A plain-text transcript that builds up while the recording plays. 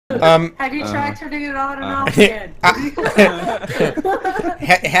Have you tried turning it on and off again?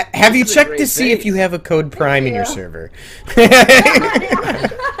 Have you checked to see if you have a code Prime in your server?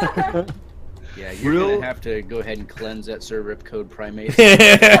 Yeah, you're gonna have to go ahead and cleanse that server of code primate.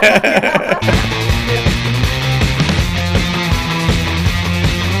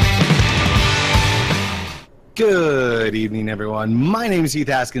 Good evening, everyone. My name is Heath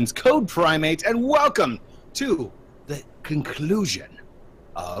Haskins, Code Primate, and welcome to the conclusion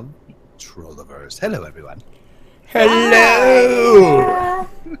of Trolliverse. Hello, everyone. Hello!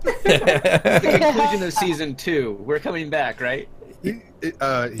 The conclusion of season 2. We're coming back, right? Yeah.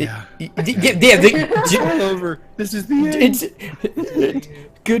 All over. This is the end.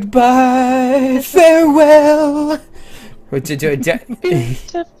 Goodbye, farewell.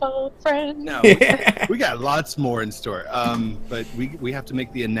 Beautiful friend. No, we got lots more in store. But we have to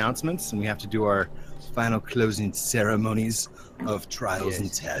make the announcements, and we have to do our final closing ceremonies of trials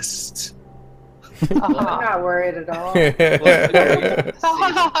and tests. I'm not worried at all.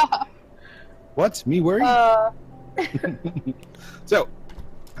 What? Me worried? So,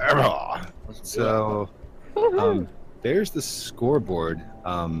 there's the scoreboard.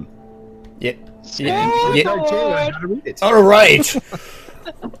 Yeah. Scoreboard. All right.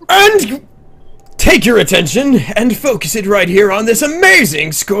 And take your attention and focus it right here on this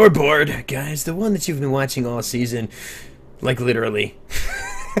amazing scoreboard, guys. The one that you've been watching all season, like literally.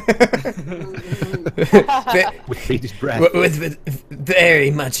 with very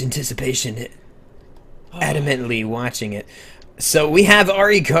much anticipation, adamantly watching it. So we have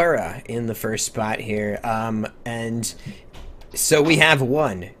Arikara in the first spot here, and so we have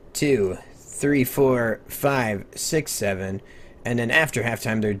 1, 2, 3, 4, 5, 6, 7, and then after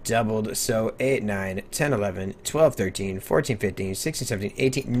halftime they're doubled, so 8, 9, 10, 11, 12, 13, 14, 15, 16, 17,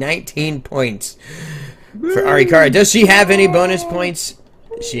 18, 19 points for Arikara. Does she have any bonus points?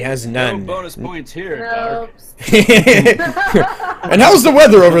 She has none. No bonus points here, No. And how's the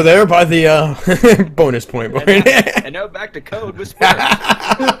weather over there by the bonus point board? And now back to code with Spurs.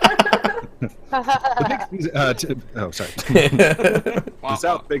 Oh, sorry. The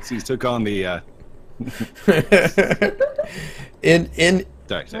South Pixies took on the. Sorry. And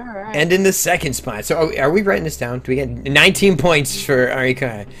in the second spot. So are we writing this down? Do we get 19 points for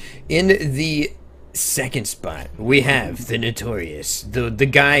Arikara? In the second spot, we have the notorious, the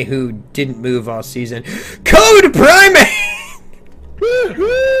guy who didn't move all season, Code Primate.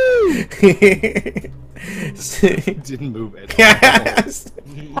 Didn't move at all.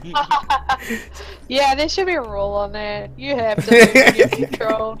 Yeah, there should be a rule on that. You have to get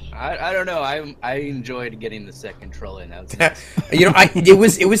controlled. I don't know. I enjoyed getting the second troll in. You know,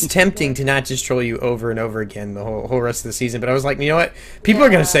 it was tempting to not just troll you over and over again the whole rest of the season, but I was like, you know what? People are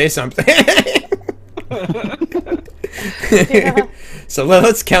gonna say something. So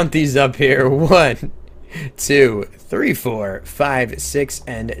let's count these up here. 1, 2, 3, 4, 5, 6,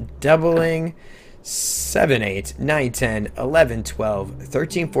 and doubling. 7, 8, 9, 10, 11, 12,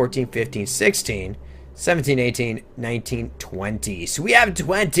 13, 14, 15, 16, 17, 18, 19, 20. So we have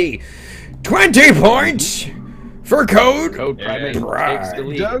 20 points for Code Primate takes the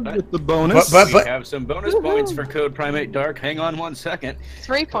lead. Doug with the bonus. But we have some bonus points for Code Primate Dark. Hang on 1 second.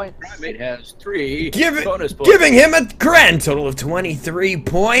 3 points. Primate has 3 bonus points. Giving him a grand total of 23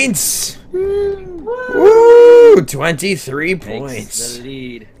 points. Woo! 23 points. Takes the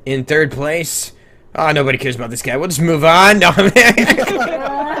lead. In third place. Oh, nobody cares about this guy. We'll just move on. No,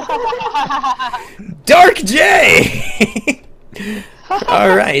 Dark J.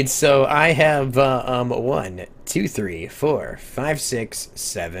 All right, so I have 1, 2, 3, 4, 5, 6,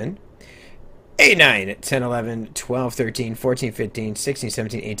 7, 8, 9, 10, 11, 12, 13, 14, 15, 16,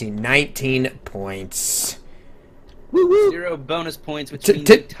 17, 18, 19 points. 0 bonus points, which means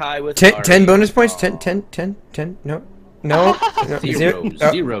you tie with 10 bonus points? 10, no. No,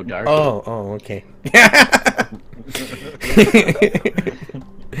 Zero, Dark. Oh, okay.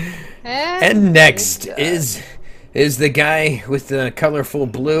 And next is the guy with the colorful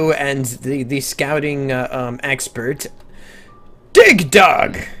blue and the scouting expert, Diggy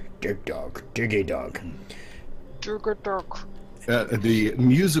Dog. Diggy Dog. The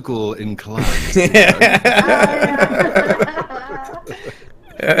musical inclined.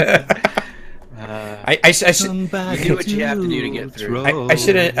 I should you do what you have to do to get through. I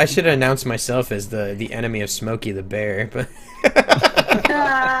should have announced myself as the enemy of Smokey the Bear, but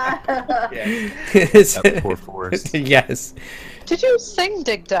That poor forest. Yes. Did you sing,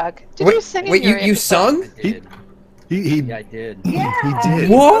 Dig Dug? Did you sing? Wait, in your you episode? sung? I did. Yeah, I did. he did.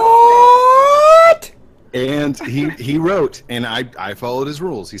 What? And he wrote, and I followed his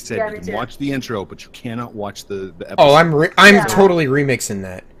rules. He said Yeah, you me can too. watch the intro, but you cannot watch the episode. Oh, I'm totally remixing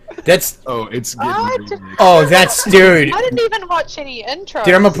that. That's Oh, it's I getting. did- oh, that's dude. I didn't even watch any intros.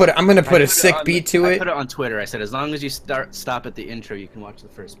 Dude, I'm gonna put a sick beat to I it. put it on Twitter. I said, as long as you stop at the intro, you can watch the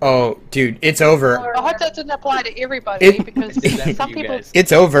first part. Oh, dude, it's over. I hope that didn't apply to everybody It- because Except some for you people guys.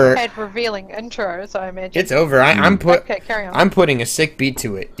 It's over. had revealing intros. I imagine. It's over. Okay, carry on. I'm putting a sick beat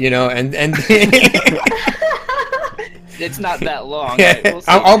to it, you know, and It's not that long. yeah, Right, we'll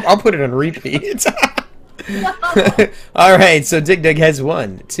see. I'll put it on repeat. All right, so Dig Dug has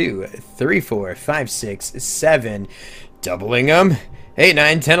 1, 2, 3, 4, 5, 6, 7, doubling them. 8,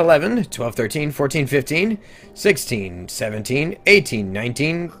 9, 10, 11, 12, 13, 14, 15, 16, 17, 18,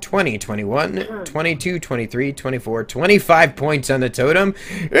 19, 20, 21, 22, 23, 24, 25 points on the totem.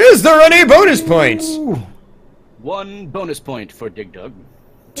 Is there any bonus points? 1 bonus point for Dig Dug.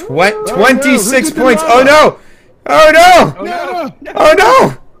 26 points. Oh no! Oh no! No! Oh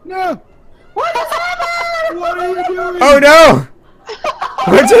no! No! What is happening? What are you doing? Oh no!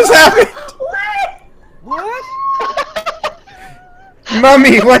 What just happened? What?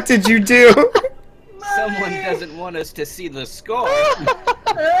 Mummy, what did you do? Someone doesn't want us to see the score.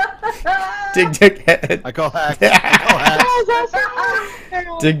 Dig Dig had I call hacks. I call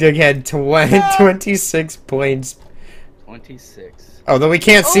hacks. Dig Dig had 26 points. 26. Although we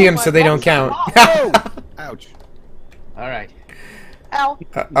can't see them, my so they don't God. count. Oh! Ouch. All right. Ow.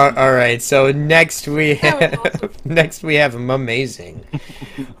 All right, so next we That was have Amazing,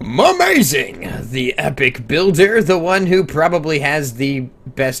 Amazing, the epic builder, the one who probably has the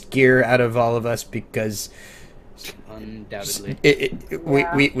best gear out of all of us because Undoubtedly.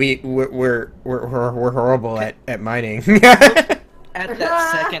 we're horrible at mining. At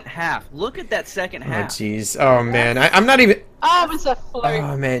that second half. Look at that second Oh half. jeez. Oh man, I'm not even. Oh, it was a fluke.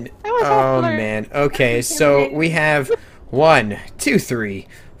 Oh man. was a Oh fluke. man. Okay, so we have 1, 2, 3,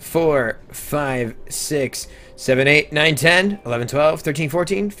 4, 5, 6, 7, 8, 9, 10, 11, 12, 13,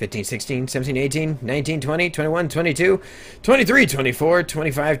 14, 15, 16, 17, 18, 19, 20, 21, 22, 23, 24,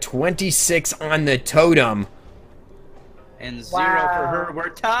 25, 26 on the totem. And 0 for her. We're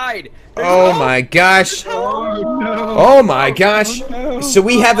tied. Oh my gosh. Oh no. Oh my gosh. no. So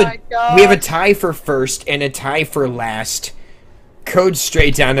we have my we have a gosh. tie for first and a tie for last. Code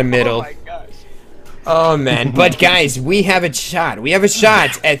straight down the middle. Oh my gosh. Oh man, but guys, we have a shot. We have a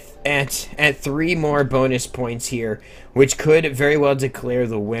shot at 3 more bonus points here, which could very well declare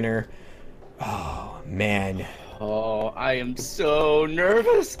the winner. Oh man. Oh, I am so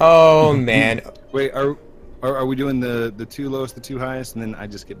nervous. Oh man. Wait, are we doing the 2 lowest, the 2 highest, and then I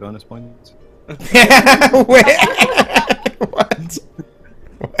just get bonus points? Wait. What?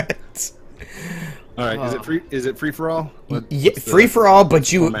 What? All right, is it free? Is it free for all? Yeah, free for all,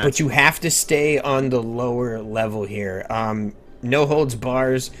 but you format? have to stay on the lower level here. No holds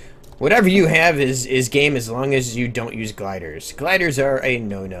bars. Whatever you have is game as long as you don't use gliders. Gliders are a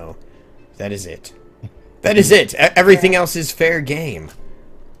no-no. That is it. That is it. Everything else is fair game.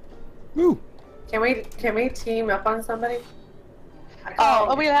 Woo! Can we team up on somebody? Oh,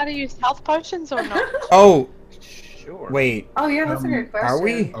 are we allowed to use health potions or not? Oh, Sure. wait. Oh yeah, that's a good question. Are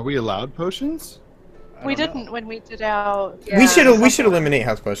we? Are we allowed potions? We didn't when we did our. Yeah. We should eliminate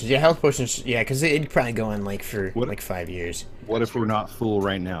health potions. Yeah, health potions. Yeah, because it'd probably go on like for What- like 5 years. What if we're not full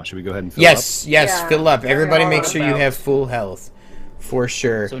right now? Should we go ahead and fill Yes, yes. Yeah. Fill up. Everybody, make sure you About- have full health, for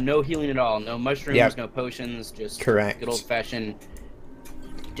sure. So no healing at all. No mushrooms, Yep. no potions, just Correct. good old-fashioned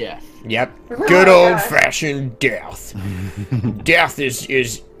death. Yep. Oh, Good yeah. old fashioned death. Death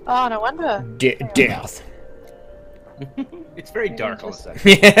is Oh, no wonder. death. It's very dark all of a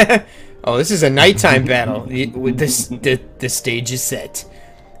sudden. Oh, this is a nighttime battle. The stage is set.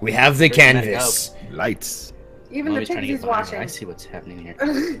 We have the There's that canvas. up? Lights. Even the Mommy's trying to get piggy's behind me. watching. I see what's happening here.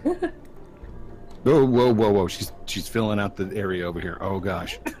 Whoa, whoa, whoa, whoa! She's filling out the area over here. Oh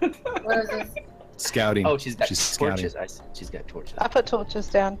gosh, What is this? scouting. Oh, she's got scouting. torches. I see. She's got torches. I put torches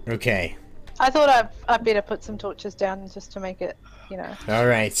down. Okay. I thought I better put some torches down just to make it, you know. All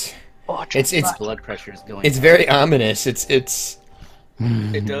right. Oh, It's Blood pressure is going. it's very ominous. It's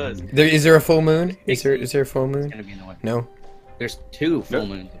It does. there. Is there a full moon? Is there a full moon? Gonna be in the way. No. There's 2 full Nope.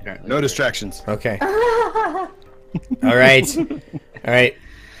 moons apparently. No distractions. Okay. All right. All right.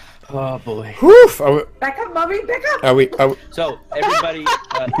 Oh boy. Whew. Back up, mommy, back up! Are we? So everybody,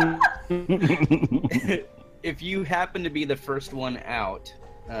 if you happen to be the first one out,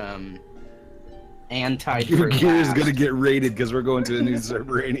 and tied Your for gear is last, gonna get raided because we're going to a new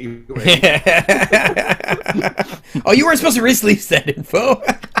server anyway. Oh, you weren't supposed to release that info.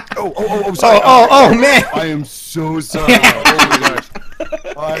 Oh, sorry. Oh, man. I am so sorry. Oh my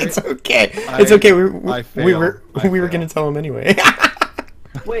gosh. It's okay. It's okay. I We were failed. gonna tell him anyway.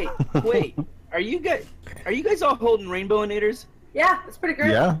 Wait. Are you guys all holding rainbow inators? Yeah, it's pretty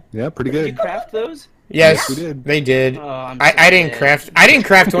great. Yeah, pretty Did you good. craft those? Yes, we did. they did. Oh, I'm I didn't dead. craft. I didn't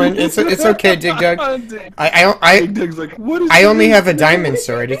craft one. It's okay, Dig Dug. Big Dig's like, what is I only this? have a diamond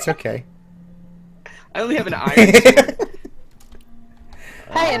sword. It's okay. I only have an iron sword.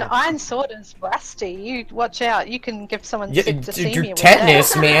 Hey, an iron sword is rusty. You watch out. You can give someone Yeah, septicemia with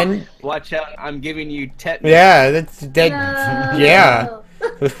tetanus, that. man. Watch out! I'm giving you tetanus. Yeah, that's that. No. Yeah.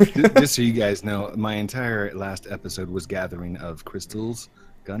 Just so you guys know, my entire last episode was gathering of crystals,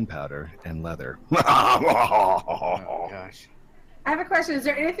 gunpowder, and leather. Oh gosh. I have a question. Is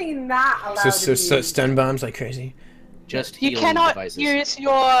there anything not allowed So, to so be? stun bombs like crazy. Just You healing cannot devices. use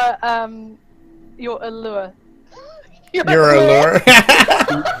your allure. You're a lure.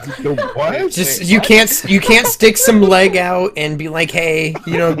 The what? Just you can't stick some leg out and be like, hey,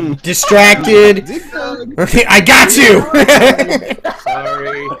 distracted. I got you.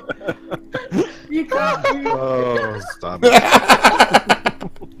 Sorry. You can't. Oh, stop it.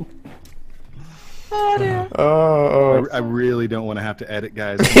 Oh dear. Oh. I really don't want to have to edit,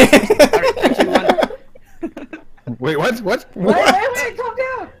 guys. Alright, actually, Wait, what? Wait, calm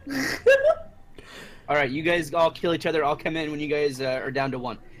down. Alright, you guys all kill each other. I'll come in when you guys are down to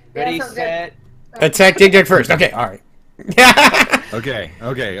 1. Yeah, Ready, sounds good. set. Attack Dig Dug first. Okay, all right.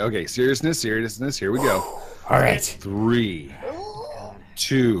 Okay. Seriousness. Here we go. All right. 3,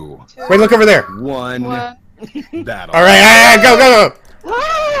 2, Wait, look over there. 1. One. Battle. All right, go. Go.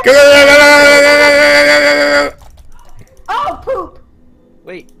 Oh, poop.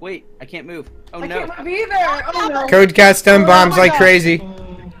 Wait, I can't move. Oh I no. can't move either. Oh, no. Code cast stun bombs my like God. crazy. Oh,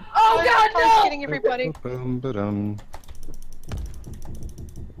 Oh, God, I'm no. getting everybody.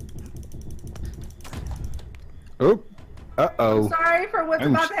 Oh. Uh-oh. Sorry for what's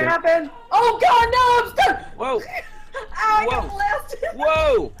I'm about to stuck. happen. Oh, God, no. I'm stuck. Whoa! I got Whoa. blasted.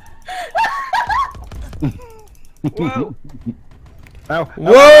 Whoa! Whoa! Ow.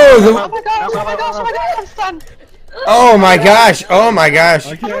 Whoa! Oh my gosh, I'm stunned. Oh my gosh! Oh my gosh!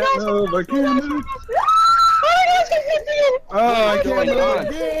 I can't move. I can't move. Oh my gosh, Oh, I can't going move on?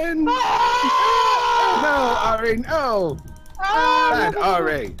 again. No, Ari, no. Bad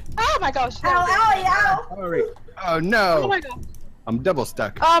Ari. Oh my gosh. Ow, ow, ow. Ari. Oh, Oh no. my god. I'm double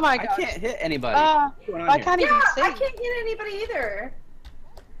stuck. Oh my I gosh. can't hit anybody. What's going on I here? can't even Yeah, see. I can't get anybody either.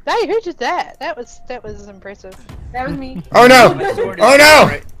 Hey, who did that? That was impressive. That was me. Oh no! My sword is Oh no!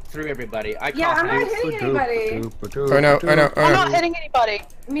 right through everybody. I Yeah, I'm can't. not hitting anybody. Oh no! Oh no! I'm Oh not no! hitting anybody.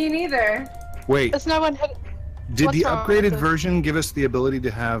 Me neither. Wait, There's no one hit. did What's the wrong upgraded with it? version give us the ability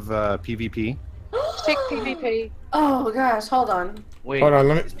to have PvP? Check PvP. Oh gosh, hold on. Wait, Hold on,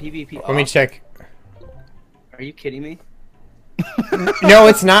 is PvP Let me off? check. Are you kidding me? No,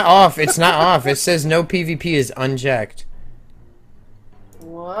 it's not off. It's not off. It says no PvP is unchecked.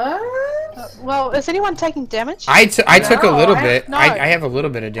 What? Well, is anyone taking damage? I took a No, little I- bit. no. I have a little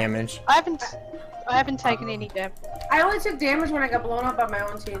bit of damage. I haven't taken any damage. I only took damage when I got blown up by my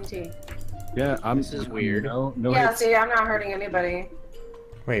own TNT. Yeah, This is weird. No Yeah, hits. see, I'm not hurting anybody.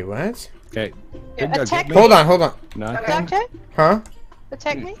 Wait, what? Okay. Yeah, Dig Dug, attack get me. Hold on. Nothing. Okay. Huh?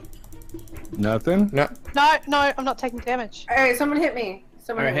 Attack me. Nothing. No. No, I'm not taking damage. Alright, someone hit me.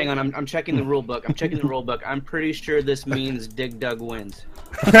 Someone Alright, hit hang me. on. I'm checking the rule book. I'm pretty sure this means Dig Dug wins.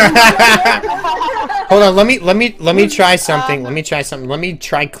 Hold on. Let me try something. Let me try something. Let me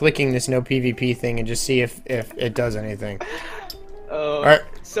try clicking this no PvP thing and just see if it does anything. Alright.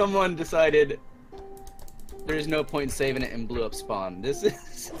 Someone decided there's no point saving it and blew up spawn. This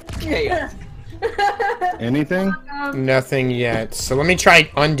is chaos. Anything? Nothing yet. So let me try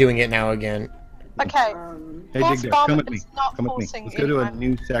undoing it now again. Okay. Hey, False Dig Dug, come bomb with me. is not Come with me. forcing Let's go to a anyone.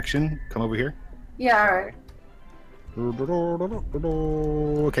 new section. Come over here. Yeah, alright.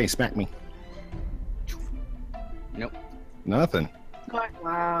 Okay, smack me. Nope. Nothing.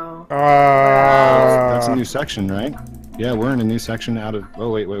 Wow. That's a new section, right? Yeah, we're in a new section out of.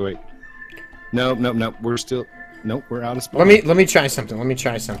 Oh wait. Nope. We're still. Nope, we're out of spawn. Let me try something.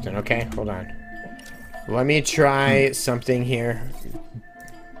 Okay, hold on. Let me try something here.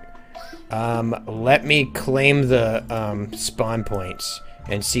 Let me claim the spawn points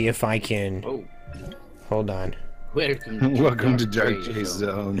and see if I can. Oh, Hold on. welcome to Dark Gray Chase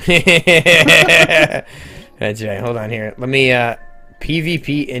Zone. Zone. That's right. Hold on here. Let me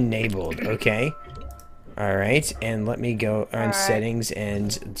PvP enabled. Okay. All right, and let me go on Alright. settings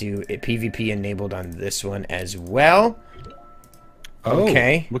and do a PvP enabled on this one as well. Oh,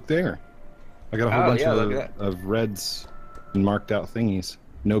 Okay. look there. I got a whole Oh, bunch yeah, look at of reds and marked out thingies.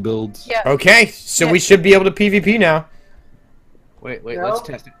 No builds. Yeah. Okay, so we should be able to PvP now. Wait, No. let's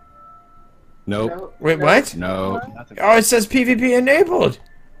test it. Nope. Nope. Wait, what? No. Nothing. Oh, it says PvP enabled.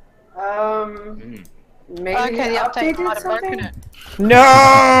 Um. Maybe Okay, the update might have broken something? it.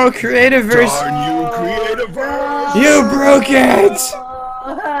 No, Creativerse, Darn you, Creativerse! you broke it.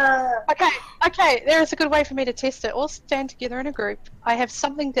 Okay, there is a good way for me to test it. All stand together in a group. I have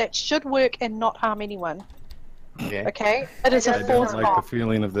something that should work and not harm anyone. Okay. Okay? It is a I force don't like bomb. the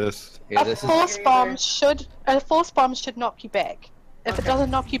feeling of this. Yeah, A this is. force bomb should knock you back. If it doesn't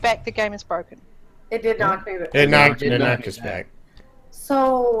knock you back, the game is broken. It did knock me. It knocked It knocked knocked me us back.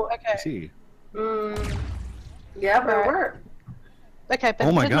 So, I Okay. see. yeah, but it Alright. worked. Okay, but Oh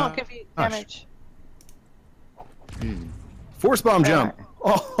it my did not gosh. give you damage. Force bomb jump.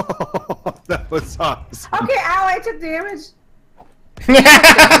 Oh, that was awesome. Okay, ow, I took damage.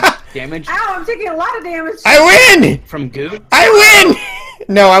 Damage Ow, I'm taking a lot of damage. I win! from goo? I win!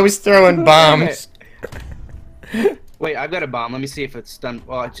 No, I was throwing bombs. Wait, I've got a bomb. Let me see if it's stun.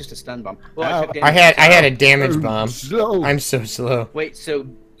 Well, it's just a stun bomb. Well, Ow. took I damage. had a damage bomb. Slow. I'm so slow. Wait, so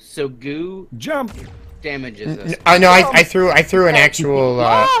goo Jump. damages us. Oh no, I threw an actual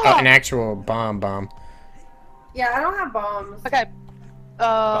bomb. Yeah, I don't have bombs. Okay.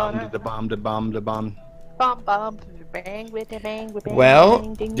 Bomb No. to the bomb to bomb to bomb. Bomb. Bang with the bang with bang. Well,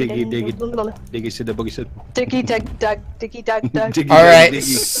 ding, diggy, ding, diggy. blah, blah, blah. Diggy said the boogie said. Diggy dug dug. Diggy dug dug. Diggy, All right. diggy.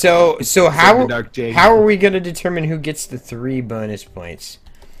 So the how dark jade. are we gonna determine who gets the 3 bonus points?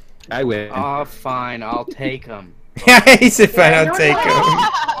 I win. Oh, fine. I'll take them. He said, "Fine, I'll no, take no.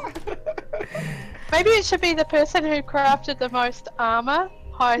 him." Maybe it should be the person who crafted the most armor,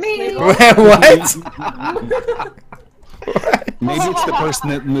 highest Me. level. What? Maybe it's the person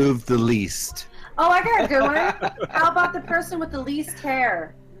that moved the least. Oh, I got a good one. How about the person with the least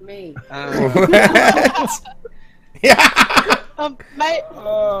hair? Me. What? Yeah.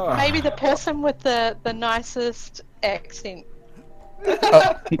 Maybe the person with the nicest accent.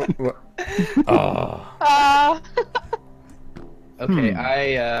 Oh. Okay,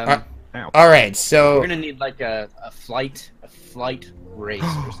 I All right. So we're gonna need like a flight race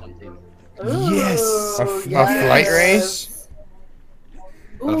or something. Yes. A flight race?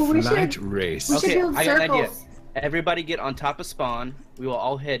 Ooh, A we flight should, race. we should Okay, build I got an idea. circles. Everybody get on top of spawn. We will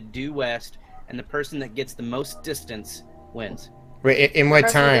all head due west, and the person that gets the most distance wins. wait, in what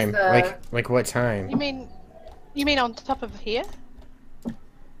Versus time? the- Like what time? You mean on top of here?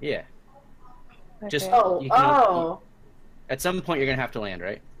 Yeah. Just Okay. Oh, you can, oh. At some point, you're gonna have to land,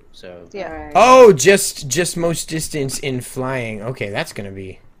 right? So. Yeah. Alright. Oh, just most distance in flying. Okay, that's gonna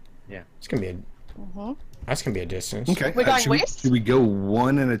be. Yeah. It's gonna be a. Mhm. That's gonna be a distance. Okay. We're going should west? should we go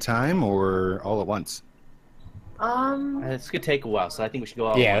one at a time or all at once? It's gonna take a while, so I think we should go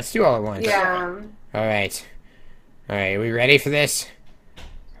all. Yeah, at let's do all at once. Yeah. All right. All right. We ready for this? once.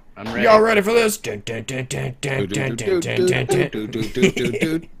 I'm ready. Y'all ready for this? Dun, dun, dun, dun, dun, dun, dun, dun, dun,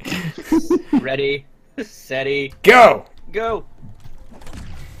 dun. Ready, steady, Go! go.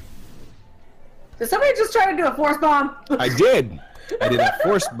 Did somebody just try to do a force bomb? I did. I did a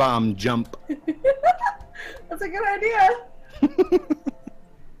force bomb jump. That's a good idea.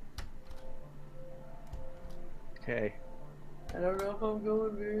 Okay. I don't know if I'm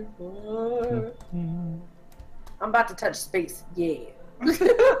going very far. I'm about to touch space. Yeah.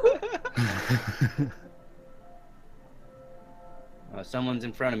 Someone's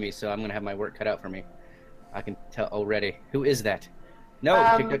in front of me, so I'm gonna have my work cut out for me. I can tell already. Who is that? No,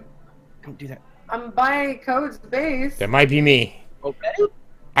 don't do that. I'm by Code's base. That might be me. Already?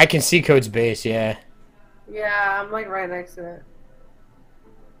 I can see Code's base. Yeah. Yeah, I'm like right next to it.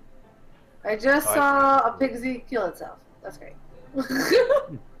 I just saw a pigsy kill itself. That's great.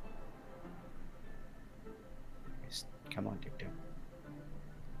 Come on, Dick.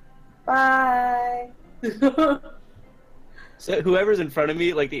 Bye. So whoever's in front of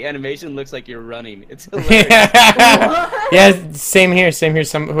me, like the animation looks like you're running. It's hilarious. Yeah. Same here. Same here.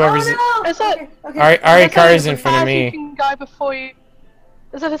 Whoever's. Oh, no. Is it- Okay. Ari Is it Carr is in as front of far as you me. can go before you?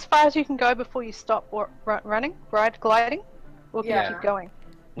 Is it as far as you can go before you stop running, gliding, or can Yeah. you keep going?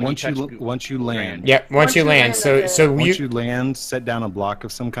 When Once you touch once you land. Yep. Once you land, that's so it. so Once you. you land, set down a block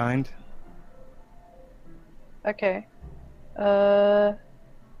of some kind. Okay.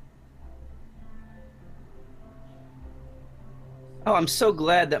 Oh, I'm so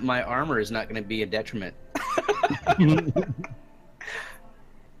glad that my armor is not going to be a detriment.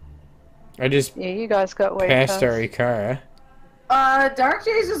 I just Yeah, you guys got way passed past. Ari Cara. Dark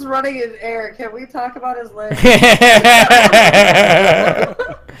Jay's just running in air. Can we talk about his legs?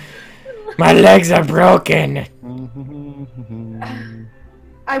 My legs are broken.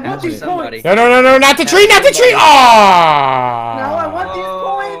 I want That's these somebody. points. No, not the tree, not the tree! No, I Aww! want these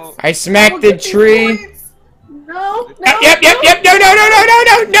points. I I smacked will the get these tree. points. No, no.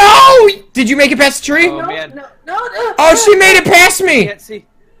 Yep. No! Did you make it past the tree? Oh, No, man. no. Oh, she made it past I me! can't see.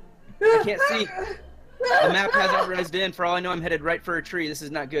 I can't see. The map hasn't rezzed in. For all I know, I'm headed right for a tree. This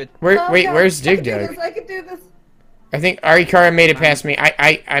is not good. Wait, God. where's I can Dig do Dug? this, I can do this. I think Arikara made it past me.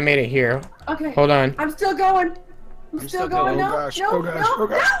 I made it here. Okay. Hold on. I'm still going. I'm still going. going. No, Oh gosh, no, oh gosh, no, oh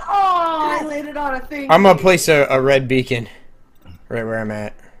gosh. no. Oh, I landed on a thing. I'm gonna place a red beacon right where I'm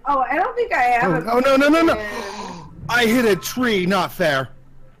at. Oh, I don't think I have. Oh no! I hit a tree. Not fair.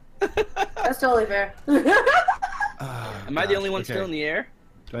 That's totally fair. Am I the only one still in the air?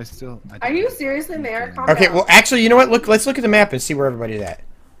 Do I still? Are you seriously in the air? Calm Okay, down. well, actually, you know what? Let's look at the map and see where everybody's at.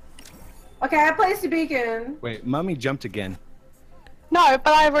 Okay, I placed a beacon. Wait, Mummy jumped again. No,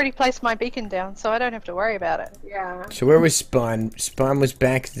 but I've already placed my beacon down, so I don't have to worry about it. Yeah. So where was Spawn? Spawn was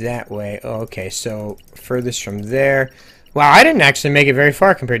back that way. Oh, okay, so furthest from there. Wow, I didn't actually make it very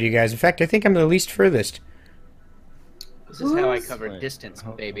far compared to you guys. In fact, I think I'm the least furthest. This is how I Who's- cover distance,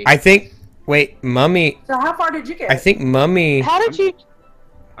 baby. I think. Wait, Mummy. So how far did you get? I think Mummy. How did you...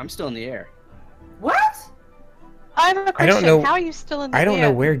 I'm still in the air. What? I have a question. don't know- How are you still in the I don't air?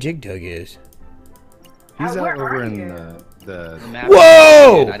 know where Dig Dug is. He's Where out are over in you? the. The map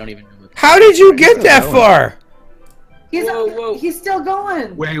Whoa! I don't even know. How did you get that far? He's Whoa. he's still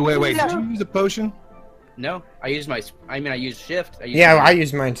going. Wait! Yeah. Did you use a potion? No, I used my. I used shift. Yeah, I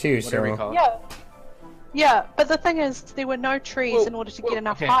used mine too. Whatever you So call it. Yeah. Yeah, but the thing is, there were no trees in order to get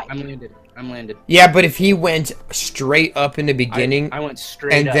enough Okay, height. I'm landed. yeah, but if he went straight up in the beginning, I went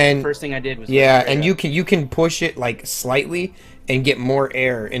straight and up. then- First thing I did was go yeah, straight and up. you can push it like slightly and get more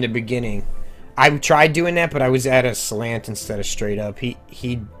air in the beginning. I tried doing that, but I was at a slant instead of straight up.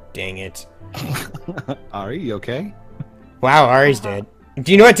 He dang it. Ari, you okay? Wow, Ari's dead.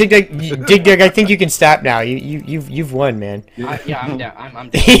 Do you know what, Dig Dug? I think you can stop now. You've won, man. Yeah, I'm down. I'm down.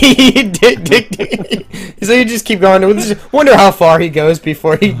 Dig. So you just keep going. We'll just wonder how far he goes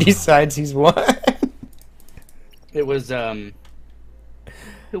before he decides he's won. It was Who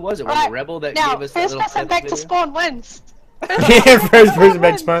was it? Was Right, it Rebel that now, gave us that first little person clip back to video? spawn wins. Yeah, first person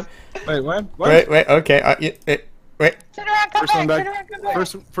back spawn. Wait, what? Wait, okay. Wait. Turn around, come First one back, back. turn around, come back.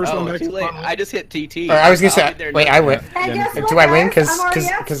 First Oh, one back. too late. I just hit TT. I was gonna I'll be say. there Wait, now. I win. Hey, guess Do what, I win? guys? I'm already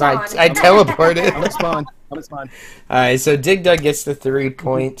at Because spawn. I teleported. I'm at spawn. Alright, so Dig Dug gets the 3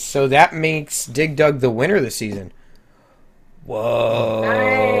 points. So that makes Dig Dug the winner this season. Whoa.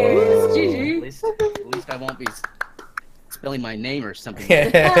 Nice. At GG. least I won't be spelling my name or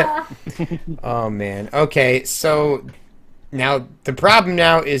something. Oh man. Okay, so now the problem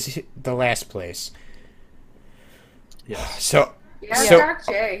now is the last place. Yes. So Yeah, So, Dark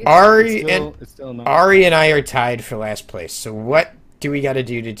J. Ari It's still not. Ari and I are tied for last place. So what do we got to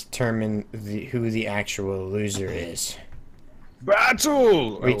do to determine who the actual loser is?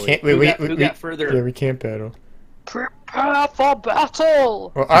 Battle. We wait. can't. Who got further? Yeah, we can't battle. Prepare for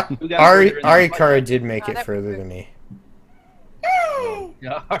battle. Well, Who got Ari further in the Kara did make Oh, it that- further than me.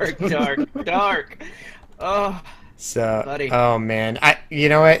 Dark. Oh, So, Buddy. oh man, you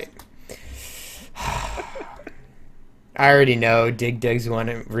know what? I already know Dig Dug's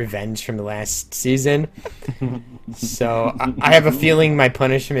won revenge from the last season. So I have a feeling my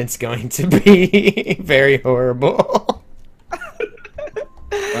punishment's going to be very horrible.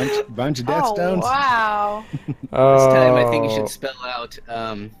 Bunch of death Oh, stones. wow. Oh, this time I think you should spell out.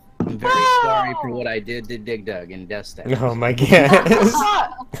 I'm very sorry for what I did to Dig Dug in Death Stats. Oh my god.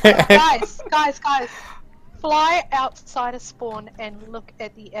 guys. Fly outside of spawn and look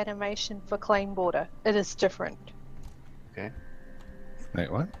at the animation for claim border. It is different. Okay.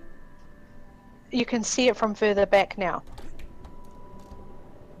 Wait, what? You can see it from further back now.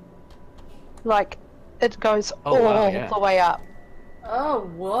 Like, it goes Oh, all wow, yeah. the way up. Oh,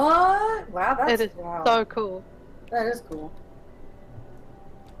 what? Wow, that's It is wow. so cool. That is cool.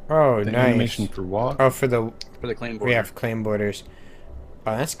 Oh, The nice. animation for what? Oh, for the For the claim board. we have claim borders.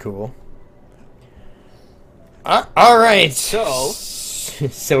 Oh, that's cool. All right. So-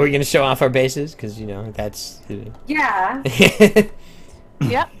 so we're gonna show off our bases because you know that's. Yeah.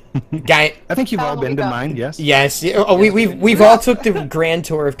 Yep. Guy. I think you've all Follow been me to back. mine. Yes. Yes. Oh, we've all took the grand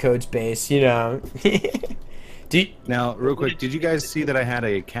tour of Code's base. You know. Do you, Now, real quick, did you guys see that I had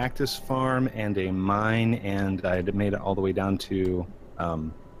a cactus farm and a mine, and I had made it all the way down to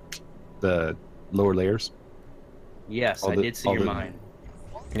the lower layers, Yes, All I the- did see all your the- mine.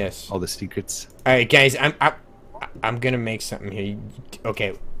 yes. all the secrets? All right, guys. I'm gonna make something here.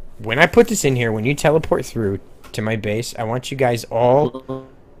 Okay. When I put this in here, when you teleport through to my base, I want you guys all.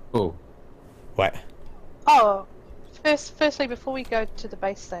 Oh, What? Oh, firstly, before we go to the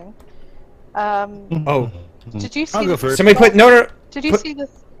base thing, Oh, did you see? I'll go first. somebody put no. Did you put- see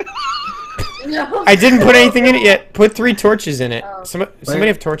this? No. I didn't put anything in it yet. Put 3 torches in it. Oh. Somebody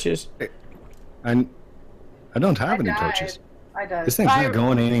have torches? I don't have I any died. torches. I died. This thing's Fire- not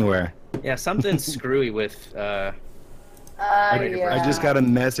going anywhere. Yeah, something screwy with. I just got a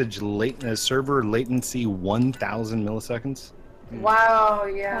message. Server latency 1,000 milliseconds. Wow,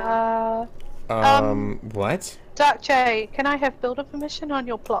 yeah. What? Dark J, can I have builder permission on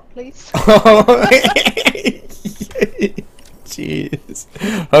your plot, please? Oh, jeez.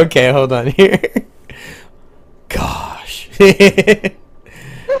 Okay, hold on here. Gosh.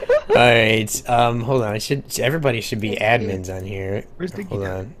 All right. Hold on. Everybody should be admins on here. Where's Diggy Hold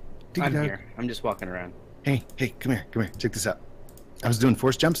Dog? on. Diggy I'm Dog. here. I'm just walking around. Hey, come here. Check this out. I was doing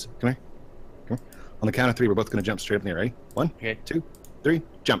force jumps. Come here. On the count of 3, we're both gonna jump straight up in the air. Ready? 1, Okay. 2, 3,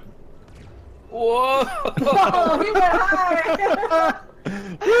 jump. Whoa! Oh, he went high.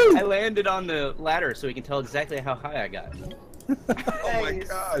 I landed on the ladder so he can tell exactly how high I got. Oh my Nice.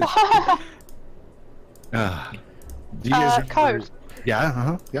 gosh. Do you guys Code,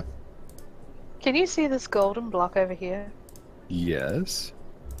 Yeah. Yeah. can you see this golden block over here? Yes.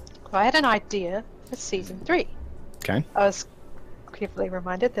 I had an idea for season 3. Okay. I was carefully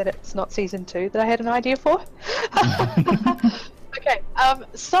reminded that it's not season 2 that I had an idea for. Okay,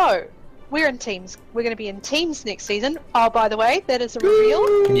 so we're in teams. We're going to be in teams next season. Oh, by the way, that is a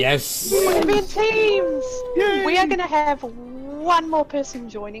reveal. Yes. We're going to be in teams. Yay! We are going to have one more person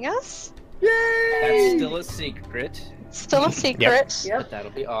joining us. That's still a secret, Still a secret. Yep. but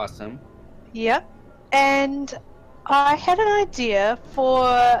that'll be awesome. Yep. And I had an idea for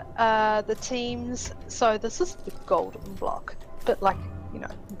the teams. So this is the golden block, but like, you know,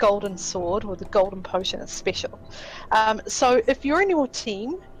 golden sword or the golden potion is special. So if you're in your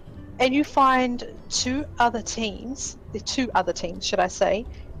team and you find two other teams, should I say,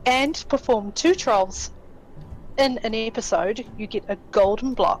 and perform 2 trolls in an episode, you get a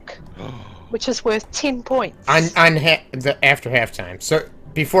golden block, which is worth 10 points. After halftime. So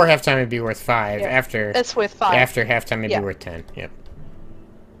before halftime it'd be worth 5. Yeah. After It's worth 5. after halftime it'd Yeah. be worth 10. Yep.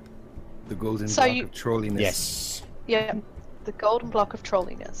 The golden So block you- of trolliness. Yes. Yeah, the golden block of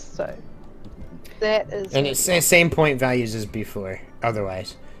trolliness. So that is. And it's the same point values as before.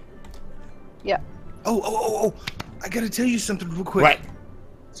 Otherwise. Yeah. Oh! I gotta tell you something real quick. What?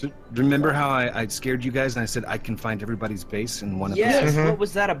 So, remember how I scared you guys and I said I can find everybody's base in one Yes, episode? Mhm. what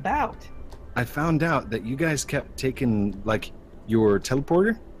was that about? I found out that you guys kept taking, like, your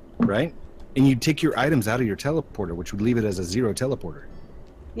teleporter, right? And you'd take your items out of your teleporter, which would leave it as a 0 teleporter.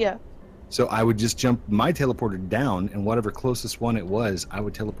 Yeah. So I would just jump my teleporter down, and whatever closest one it was, I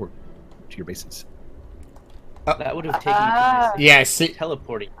would teleport to your bases. That would have taken you to my Yeah, see,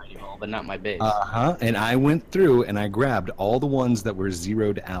 teleporting manual, but not my base. And I went through and I grabbed all the ones that were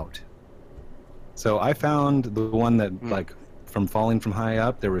zeroed out. So I found the one that, like, from falling from high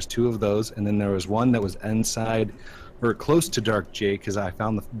up, there was 2 of those, and then there was one that was inside or close to Dark J because I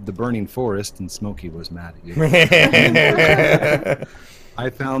found the burning forest, and Smokey was mad at you. I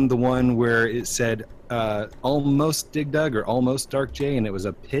found the one where it said almost Dig Dug or almost Dark J, and it was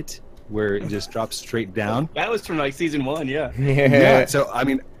a pit where it just drops straight down. That was from like season 1, yeah. Yeah. So I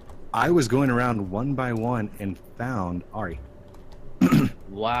mean, I was going around one by one and found Ari.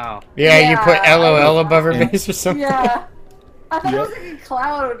 Wow. Yeah, you put Yeah, LOL I above her Yeah. face or something. Yeah. I thought Yeah. it was like a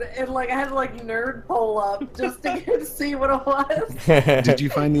cloud, and like I had to like nerd pull up just to get to see what it was. Did you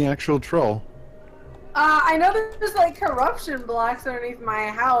find the actual troll? I know there's like corruption blocks underneath my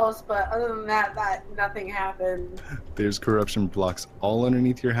house, but other than that, nothing happened. There's corruption blocks all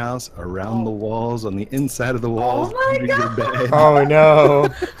underneath your house, around the walls, on the inside of the walls, my under your bed. Oh no.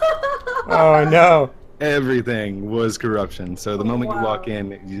 Oh no. Everything was corruption. So the moment you Wow. walk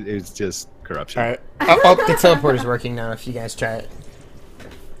in, it's just corruption. Alright. Oh, the teleporter's working now if you guys try it.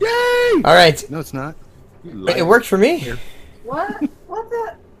 Yay! Alright. No, it's not. It worked for me. What? What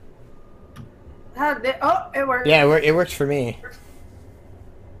the? How did it worked. Yeah, it worked for me.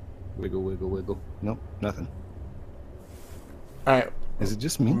 Wiggle, wiggle, wiggle. Nope, nothing. Alright. Is it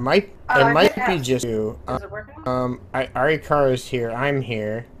just me? It might yeah. be just you. Is it working? Arikaru's here. I'm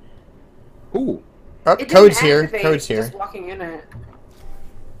here. Ooh. Oh, It didn't Code's here. activate Code's here. Just walking in it.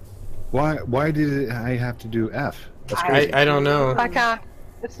 Why did I have to do F? That's crazy. I don't know. I can't.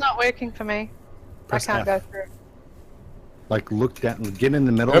 It's not working for me. Press I can't F. go through. Like, look down, get in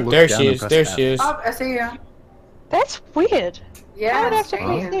the middle, Oh, look there down, she and is. press There F. she is. Oh, I see you. That's weird. Yeah. I would have to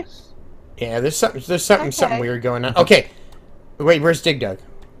strange. press F. Yeah, there's something Okay. weird going on. Okay. Wait, where's Dig Dug?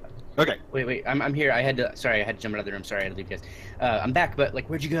 Okay. Wait, I'm here. I had to jump out of the room. Sorry, I had to leave you guys. I'm back, but like,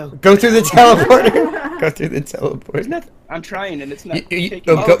 where'd you go? Go through the teleporter. Go through the teleporter. I'm trying, and it's not You- taking.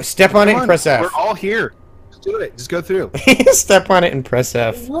 go, step on it Come and press We're F. all here. Just do it. Just go through. Step on it and press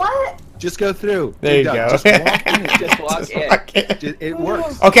F. What? Just go through. There you Doug, go. Just walk in. Just walk in. It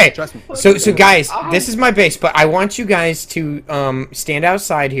works. Okay, Trust me. so guys, this is my base, but I want you guys to stand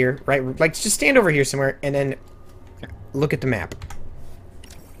outside here, right? Like, just stand over here somewhere, and then look at the map.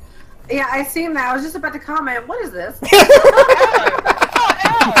 Yeah, I seen that. I was just about to comment. What is this? Wait,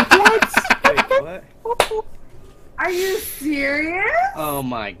 what? Are you serious? Oh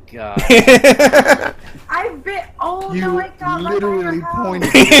my god. I've been. Oh You no, I got my literally house. pointed.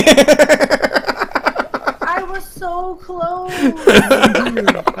 I was so close.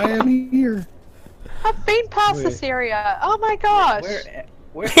 I am here. I've been past this area. Oh my gosh.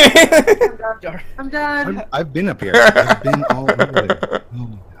 Where? I'm done. I've been up here. I've been all over there. Oh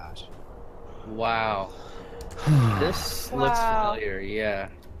my gosh. Wow. This looks Wow. familiar, yeah.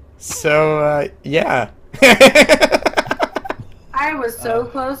 So, yeah. I was so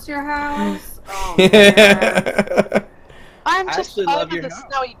close to your house. Oh man. I'm I just actually love over your the house.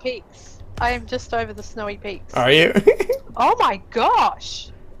 snowy peaks. I am just over the snowy peaks. Are you? Oh my gosh.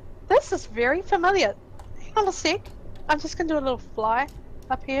 This is very familiar. Hang on a sec. I'm just gonna do a little fly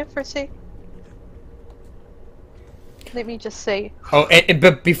up here for a sec. Let me just see. Oh,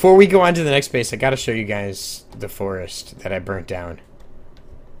 but before we go on to the next base, I gotta show you guys the forest that I burnt down.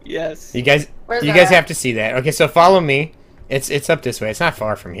 Yes. You guys, Where's you that guys at? have to see that. Okay, so follow me. It's up this way. It's not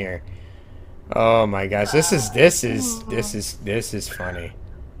far from here. Oh my gosh, this is funny.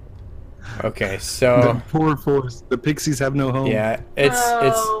 Okay, The so poor forest. The pixies have no home. yeah, it's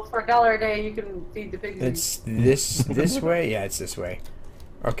For $1 a day, you can feed the pigs. this way. Yeah, it's this way.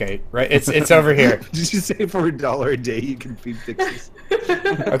 Okay, right. It's over here. Did you say for $1 a day you can feed pixies?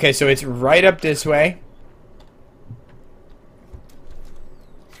 Okay, so it's right up this way.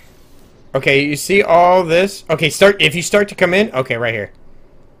 Okay, you see all this? Okay, if you start to come in, okay, right here.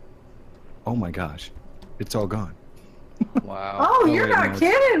 Oh my gosh. It's all gone. Wow. Oh, you're wait, not no, it's-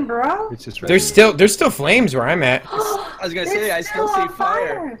 kidding, bro. It's just right There's still flames where I'm at. I was gonna say, It's I still see on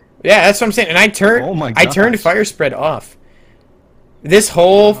fire. Yeah, that's what I'm saying. And I Oh my turned gosh. fire spread off. This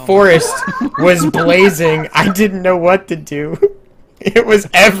whole forest was blazing. I didn't know what to do. It was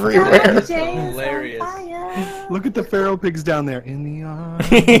everywhere. That's Days on hilarious. fire. Look at the feral pigs down there. In the arms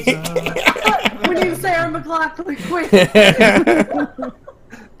We need Sarah McLachlan quick.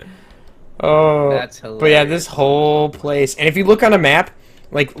 Oh, That's but yeah, this whole place. And if you look on a map,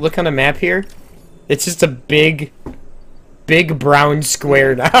 like look on a map here, it's just a big brown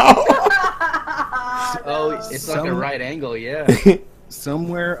square now. Oh, it's like a Some- right angle, yeah.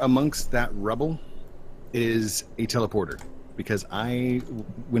 Somewhere amongst that rubble is a teleporter. Because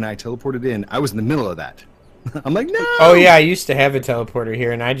when I teleported in, I was in the middle of that. I'm like, no! Oh yeah, I used to have a teleporter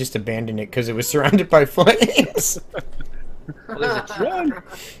here, and I just abandoned it because it was surrounded by flames. Well, there's a Run!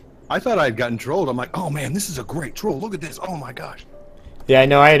 I thought I'd gotten trolled. I'm like, oh man, this is a great troll. Look at this. Oh my gosh. Yeah, I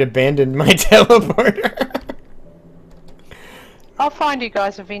know. I had abandoned my teleporter. I'll find you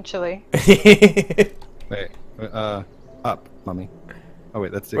guys eventually. Wait, up, mummy. Oh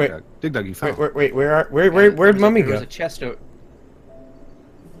wait, that's Dig Wait. Dug. Dig Dug, you fell. wait, where'd Mummy There was go? a chest.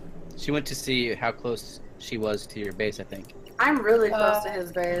 She went to see how close she was to your base, I think. I'm really close to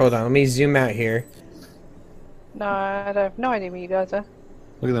his base. Hold on, let me zoom out here. No, I don't have no idea where you guys are.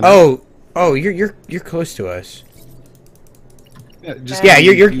 Look at them. Oh, you're close to us. Just Yeah,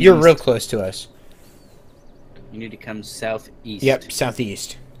 you're east. real close to us. You need to come southeast. Yep,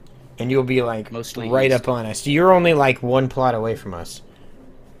 southeast, and you'll be like Mostly right east. up on us. You're only like one plot away from us.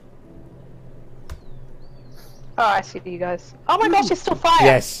 Oh, I see you guys. Oh my gosh, there's still fire!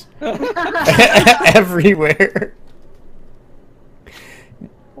 Yes, everywhere.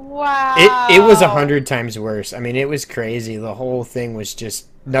 Wow. It was 100 times worse. I mean, it was crazy. The whole thing was just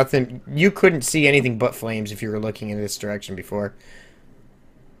nothing. You couldn't see anything but flames if you were looking in this direction before.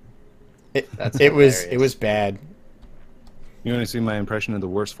 That's It was hilarious. bad. You want to see my impression of the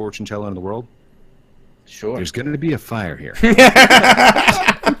worst fortune teller in the world? Sure. There's going to be a fire here.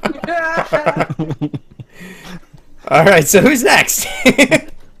 All right, so who's next?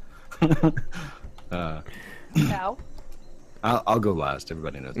 Now. I'll go last.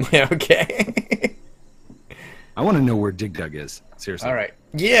 Everybody knows. Mine. Yeah, okay. I want to know where Dig Dug is. Seriously. All right.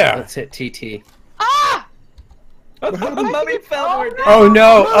 Yeah. Let's hit TT. Ah! Mummy fell to her death. Oh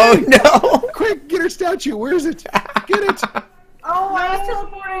no! Oh no! Quick, get her statue. Where is it? Get it. Oh, I was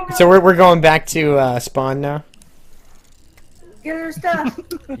teleporting. So we're going back to spawn now. Get her stuff.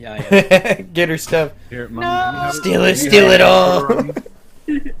 Yeah. Get her stuff. Here, Mummy. No. Steal it all.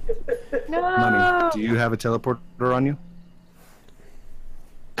 No! Mummy, do you have a teleporter on you?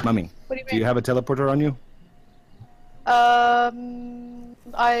 Mummy, What do you do you mean? have a teleporter on you?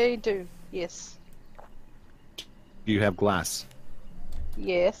 I do. Yes. Do you have glass?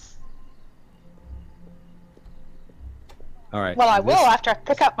 Yes. All right. Well, I will this- after I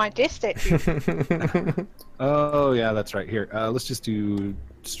pick up my death statue. Oh yeah, that's right. Here, let's just do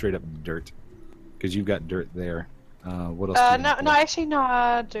straight up dirt, because you've got dirt there. What else? Do you No, have no, there? actually,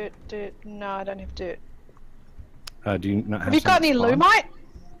 no, dirt. No, I don't have dirt. Do you not have? Have you got some any spawn? lumite?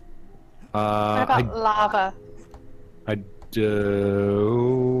 What I about lava?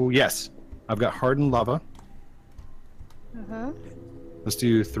 do. Yes, I've got hardened lava. Uh-huh. Let's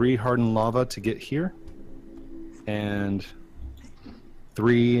do 3 hardened lava to get here, and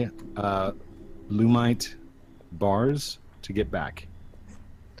 3 lumite bars to get back.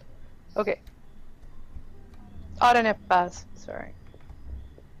 Okay. I don't have bars. Sorry.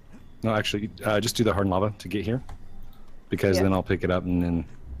 No, actually, just do the hardened lava to get here, because Yeah. then I'll pick it up and then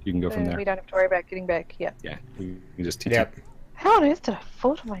you can go from Then there. we don't have to worry about getting back. Yeah. Yeah, we can just TT. Yep. How on earth did I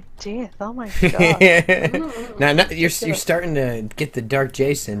fall to my death? Oh my god. Now, you're starting to get the Dark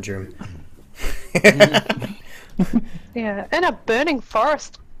J syndrome. Yeah, in a burning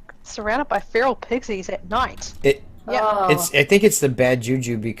forest, surrounded by feral pixies at night. It, Yeah. Oh. I think it's the bad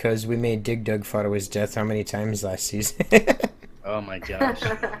juju because we made Dig Dug fought to his death how many times last season? Oh my gosh.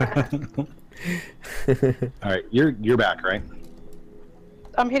 All right, you're back, right?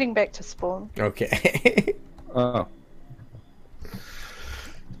 I'm heading back to spawn. Okay. Oh.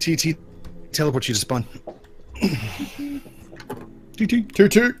 TT, teleport you to spawn. TT.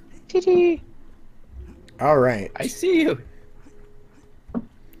 Toot toot. TT. All right. I see you.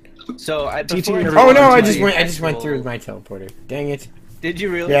 So I. TT, before everyone. Oh no! I my just went. I just went actual- through with my teleporter. Dang it! Did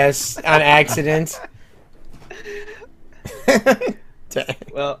you really? Yes, on accident. Dang.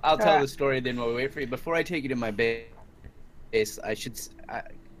 Well, I'll tell Alright. the story then while we wait for you. Before I take you to my base, I should.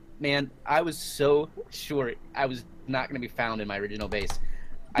 Man, I was so sure I was not going to be found in my original base.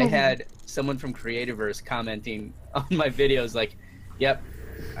 I had someone from Creativerse commenting on my videos like, "Yep,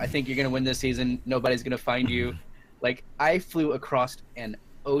 I think you're going to win this season. Nobody's going to find you." Like, I flew across an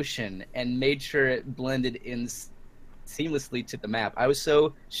ocean and made sure it blended in seamlessly to the map. I was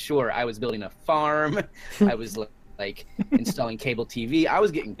so sure I was building a farm. I was like installing cable TV. I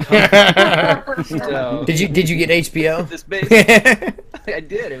was getting comfortable. So, Did you get HBO? this base, I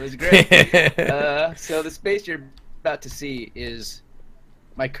did. It was great. So the space you're about to see is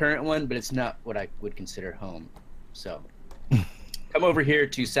my current one, but it's not what I would consider home. So come over here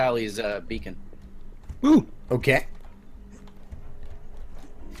to Sally's beacon. Ooh. Okay.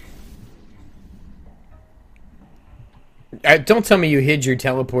 Don't tell me you hid your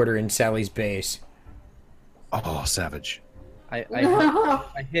teleporter in Sally's base. Oh, savage. I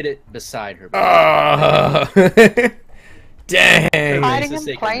hid it beside her. Oh. Dang. Hiding It's a in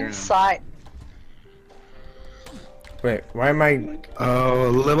sacred plain ground. sight. Wait, why am I? Oh, a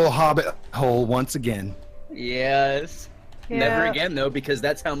little hobbit hole once again. Yes. Never Yeah. again though, because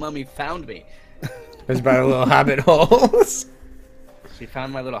that's how Mummy found me. Was by the little hobbit holes. She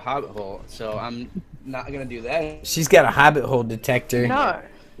found my little hobbit hole, so I'm not gonna do that. She's got a hobbit hole detector. No.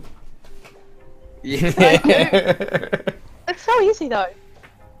 Yeah. It's so easy though.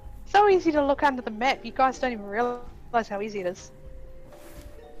 So easy to look under the map. You guys don't even realize how easy it is.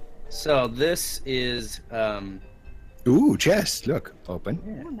 So this is Ooh, chest. Look,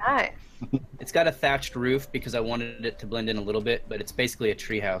 open. Oh, nice. it's got a thatched roof because I wanted it to blend in a little bit, but it's basically a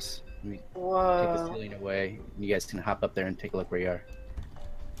tree house. Let me take the Whoa. ceiling away. You guys can hop up there and take a look where you are.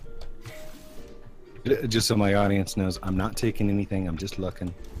 Just so my audience knows, I'm not taking anything. I'm just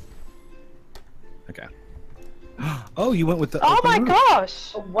looking. Okay. Oh, you went with the. Oh open my roof.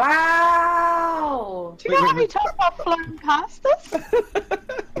 gosh! Wow. Do you know how many times I've flown past this?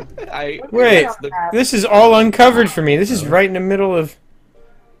 Wait, Yeah. this is all uncovered for me. This is right in the middle of.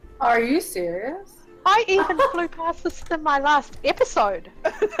 Are you serious? I even flew past this in my last episode.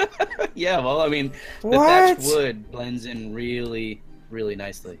 Yeah, well, I mean, the What? thatched wood blends in really, really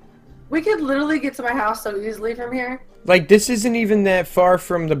nicely. We could literally get to my house so easily from here. Like, this isn't even that far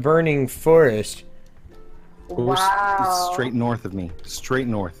from the burning forest. We're Wow. straight north of me. Straight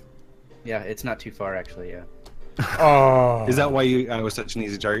north. Yeah, it's not too far actually. Yeah. Oh. Is that why I was such an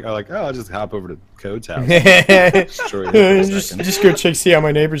easy target? I'm like, oh, I'll just hop over to Code's house. Destroy it for a second. just go check, see how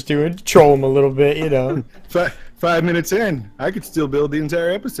my neighbor's doing. Troll them a little bit, you know. 5 minutes in, I could still build the entire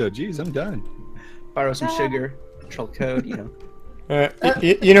episode. Jeez, I'm done. Borrow some sugar, control code, you know.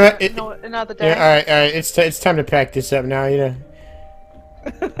 You know what? No, another day. Yeah, all right. It's time to pack this up now. You know.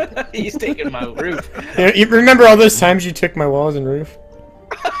 He's taking my roof. You remember all those times you took my walls and roof?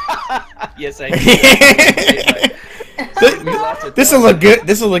 Yes, I do. This will look good.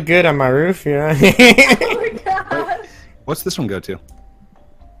 This will look good on my roof. You know. Oh my gosh. What's this one go to?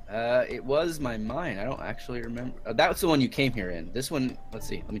 It was my mine. I don't actually remember. That was the one you came here in. This one, let's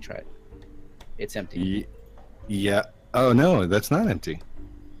see. Let me try it. It's empty. Yeah. Oh no, that's not empty.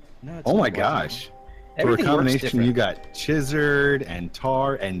 No, it's Oh my not. gosh. For a Everything works combination, different. you got Chizard and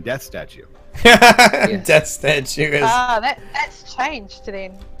Tar and Death Statue. Death statue is. Ah, that's changed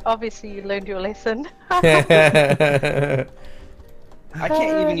then. Obviously, you learned your lesson. I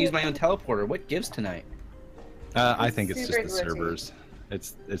can't even use my own teleporter. What gives tonight? I think it's just super the glitchy. servers.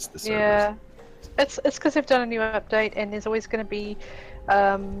 It's the servers. Yeah, it's because they've done a new update, and there's always going to be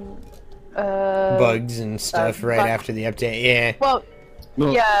Bugs and stuff right bug- after the update. Yeah. Well,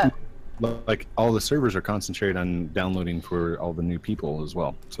 Well, yeah, like all the servers are concentrated on downloading for all the new people as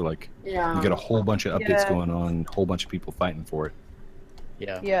well. So like Yeah. you get a whole bunch of updates Yeah. going on, a whole bunch of people fighting for it.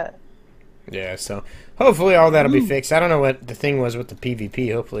 Yeah. yeah. Yeah, so hopefully all that'll be fixed. I don't know what the thing was with the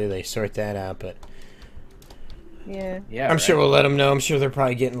PvP. Hopefully they sort that out, but Yeah. Yeah. I'm sure right. we'll let them know. I'm sure they're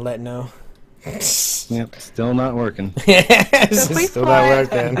probably getting let know. Yep, still not working. It's we still not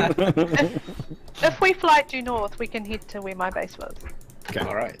fly- working. If we fly due north, we can head to where my base was. Okay.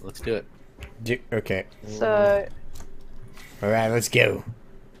 All right, let's do it. Okay. So, All right, let's go.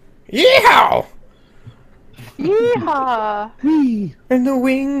 Yeehaw! yeehaw! And the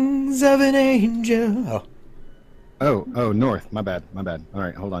wings of an angel. Oh, Oh, north. My bad. All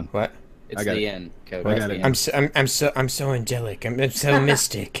right, hold on. what? It's got the it. end, Code. I It's got the it. end. I'm so angelic. I'm so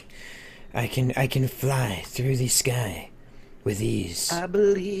mystic. I can fly through the sky with ease. I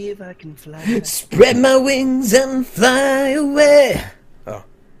believe I can fly. Spread my wings and fly away. Oh.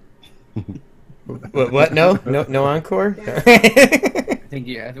 What? No encore. I think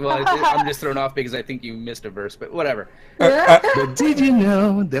I'm just thrown off because I think you missed a verse, but whatever. But did you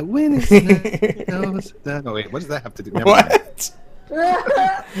know that when it snows that... Oh wait, what does that have to do? Never mind. What?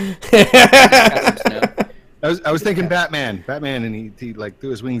 Got some snow. I was thinking Batman, and he like threw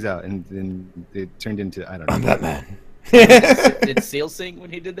his wings out, and then it turned into I don't know. I'm Batman. Did Seal sing when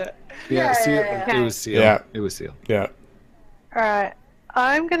he did that? Yeah, Seal, Yeah. it was Seal. Yeah. It was Seal. Yeah. Alright,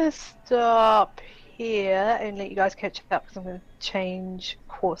 I'm gonna stop here and let you guys catch up because I'm gonna change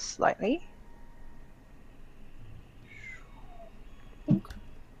course slightly.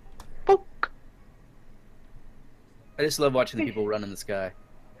 Book. I just love watching the people run in the sky.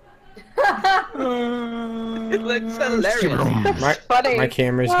 It looks hilarious. My, Funny. my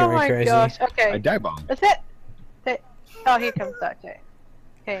camera's Oh going my crazy. gosh, I okay. dive bomb. Is that... Oh, here comes that, okay.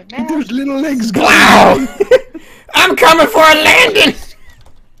 Okay, now... Those little legs go. Wow! I'm coming for a landing.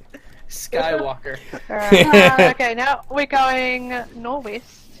 Skywalker. Alright, okay, now we're going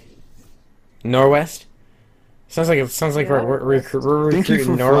northwest. Norwest. Sounds like Yeah. we're Thank you recruiting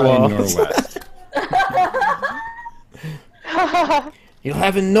for Norwal. flying northwest. You'll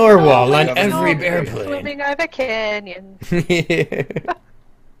have a Norwal on Oh, every no, airplane. Swimming over canyons.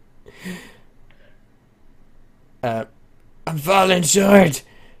 I'm falling short.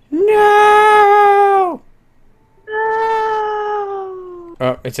 No. No.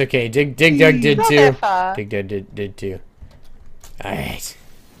 Oh, it's okay. Dig Dug did Not too. that far. Dig Dug did too. All right.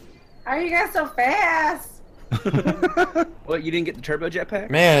 How are you guys so fast? What? You didn't get the turbo jetpack?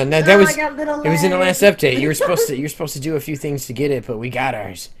 Man, that No, was I got little it was in the legs. last update. You were supposed to do a few things to get it, but we got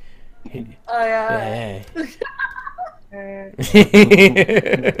ours. Oh yeah. Yeah.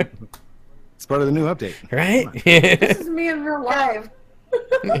 It's part of the new update. Right? This is me in real life.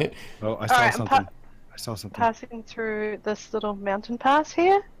 Oh, I saw Alright, I'm something. I saw something. Passing through this little mountain pass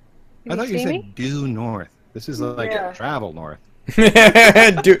here. I thought you see said me? due north. This is like Yeah. travel north. Do,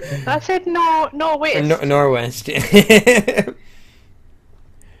 I said northwest. Norwest.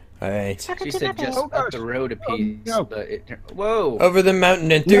 Alright. She said just Oh, up gosh. the road a piece, no. but it turned... Whoa! Over the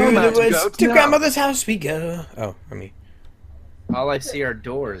mountain and through No, the mountain woods goat, to no. grandmother's house we go. Oh, I mean, All I see are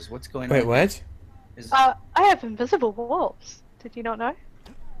doors. What's going wait, on? what? Is... I have invisible walls. Did you not know?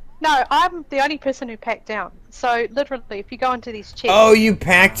 No, I'm the only person who packed down. So literally, if you go into these chests, Oh, you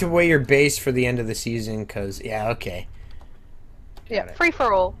packed away your base for the end of the season, cause yeah, okay. yeah, Got it. free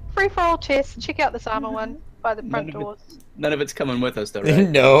for all chests. Check out this armor one by the front None of it- doors. None of it's coming with us, though, right?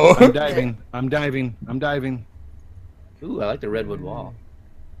 No. I'm diving. I'm diving. I'm diving. Ooh, I like the redwood wall.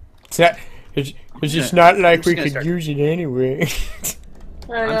 It's not. It's just not like just we gonna could start- use it anyway.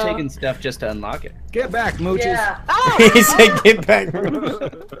 I I'm know. taking stuff just to unlock it. Get back, mooches. Yeah. He said, "Get back."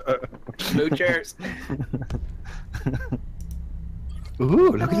 Moochers. Ooh,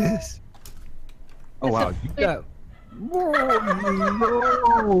 look at this. Oh wow, you got. Whoa,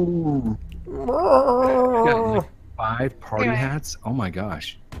 no. You got like 5 party Anyway. hats. Oh my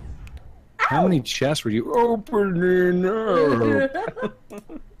gosh. How many chests were you opening up?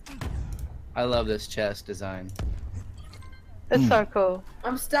 I love this chest design. It's so cool.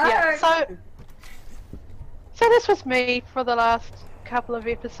 I'm stuck. Yeah. So this was me for the last couple of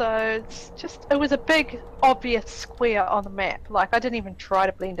episodes. Just it was a big, obvious square on the map. Like I didn't even try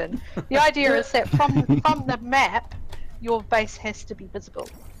to blend in. The idea is that from the map, your base has to be visible.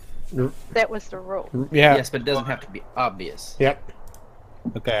 That was the rule. Yeah. Yes, but it doesn't have to be obvious. Yep.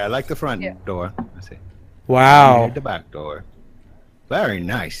 Okay, I like the front Yeah. door. I see. Wow. The back door. Very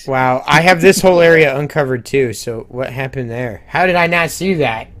nice. Wow. I have this whole area uncovered too. So what happened there? How did I not see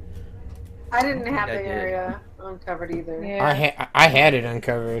that? I didn't have I the did. area uncovered either. Yeah. I had it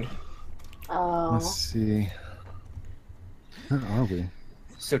uncovered. Oh. Let's see. Where are we?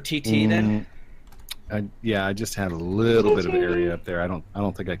 So TT then? Yeah, I just had a little bit of area up there. I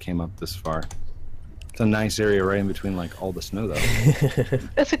don't think I came up this far. It's a nice area right in between like all the snow though.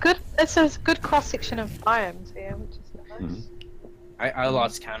 It's a good cross section of biomes here, which is nice. Mhm. I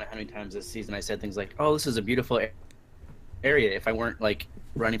lost count of how many times this season I said things like, "Oh, this is a beautiful area." If I weren't like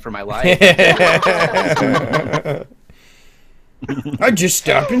running for my life. I just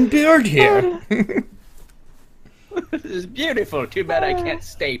stopped and built here. This is beautiful. Too bad I can't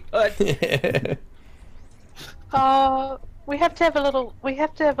stay put. We have to have a little.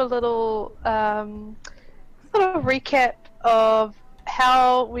 Little recap of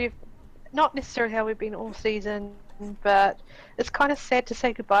how we've, not necessarily how we've been all season, but it's kind of sad to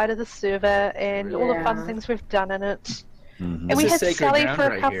say goodbye to the server and all the fun Yeah. things we've done in it. Mhm. And we This had is sacred Sally ground for a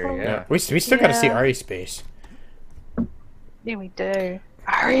right couple. here, yeah. We still gotta see Yeah. Ari's space. Yeah, we do.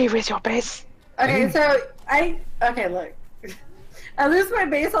 Ari, where's your base? Okay, so okay, look. I lose my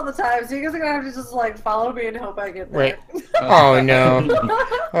base all the time, so you guys are gonna have to just like follow me and hope I get there. Wait. Oh no.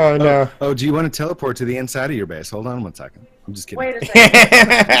 Oh no. Oh, do you want to teleport to the inside of your base? Hold on one second. I'm just kidding. Wait a second.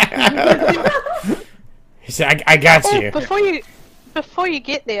 He said, I got Oh, you. before you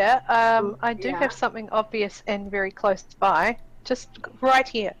get there, I do Yeah. have something obvious and very close by. Just right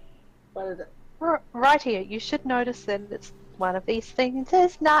here. What is it? Right here. You should notice that it's one of these things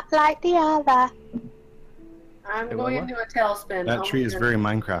is not like the other. I'm Hey, going what? into a tailspin. That Oh tree my is goodness. very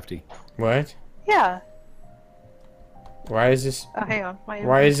Minecrafty. What? Yeah. Why is this? Oh, hang on. My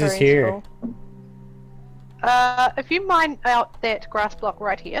Why is this inventory's here? full. If you mine out that grass block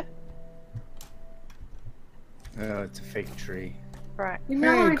right here. Oh, it's a fake tree. Right. You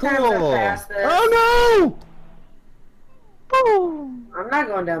know how many times I've passed this? Oh Boom! I'm not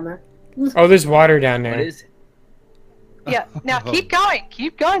going down there. Oh, there's water down What there. is? Yeah. Now keep going.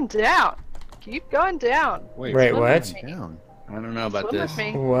 Keep going down. Keep going down. no! Wait, Wait, slow what? down. I don't know about Swim this. with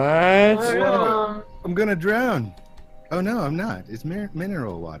me. What? Whoa. I'm gonna drown. Oh no, I'm not. It's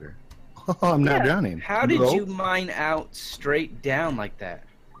mineral water. Oh, I'm not Yeah. drowning. How did No. you mine out straight down like that?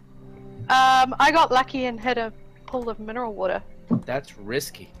 I got lucky and hit a pool of mineral water. That's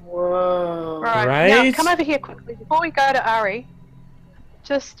risky. Whoa. Right. Now Right? come over here quickly before we go to Ari.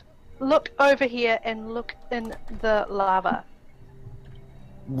 Just look over here and look in the lava.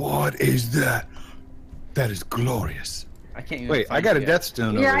 What is that? That is glorious. I can't even. Wait, I find got a you death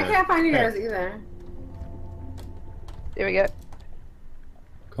stone Yeah, over I there. can't find you Hey, guys either. There we go.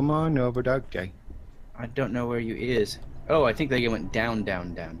 come on over, okay. I don't know where you is. Oh, I think they went down,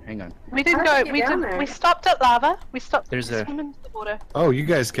 down, down. Hang on. We didn't How go. did you We get down didn't. there? We stopped at lava. We stopped. There's a- swim in the water. Oh, you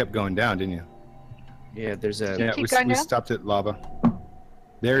guys kept going down, didn't you? Yeah, there's a. Yeah, keep we going we down? stopped at lava.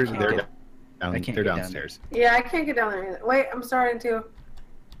 They're can't they're get- I down. can't They're get down. downstairs. Yeah, I can't get down there either. Wait, I'm starting to.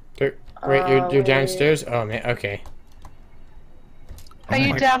 Wait, you're wait. downstairs? Oh man, okay. Are Oh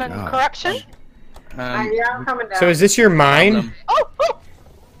you my down in God. corruption? Yeah, I'm coming down. So is this your mine? problem Oh! Oh!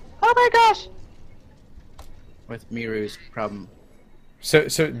 Oh my gosh! with Miru's problem. So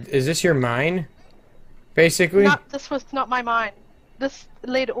is this your mine? Basically? No, this was not my mine. This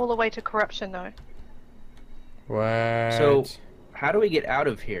led all the way to corruption, though. What? So, how do we get out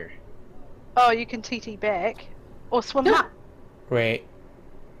of here? Oh, you can TT back or swim up. Wait.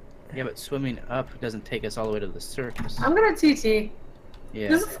 Yeah, but swimming up doesn't take us all the way to the surface. I'm gonna TT. Yeah.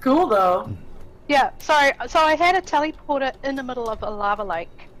 This is cool though. Yeah. Sorry. So I had a teleporter in the middle of a lava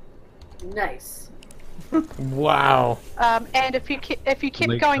lake. Nice. Wow. And if you kept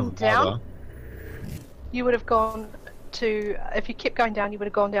Lake going of down, lava. you would have gone to. If you kept going down, you would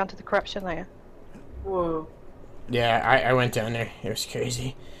have gone down to the corruption layer. Whoa. Yeah, I went down there. It was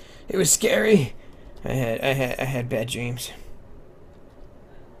crazy. It was scary. I had bad dreams.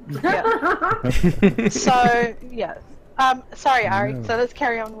 Yeah. So yeah. Sorry, Ari. No. So let's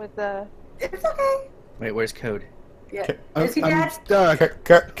carry on with the. It's okay. Wait, where's Code? Yeah. I'm, Is he I'm dead? stuck.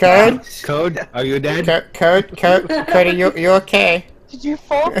 Code? Code, are you dead? Code, are you okay? Did you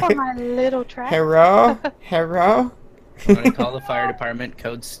fall for my little trap? Hello? Hello? I'm gonna call the fire department.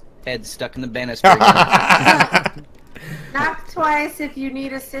 Code's head stuck in the banister. again. Knock twice if you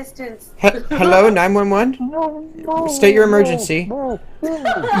need assistance. Hello, 911. State your emergency.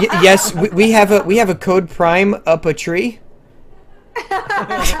 Yes, we have a code prime up a tree.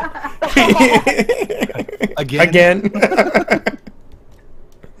 Again?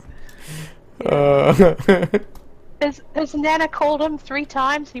 Has Nana called him 3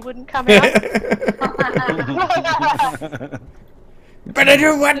 times? He wouldn't come out. But I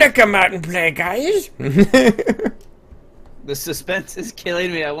don't want to come out and play, guys. The suspense is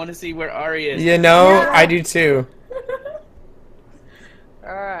killing me. I want to see where Ari is. You know, Yeah. I do too.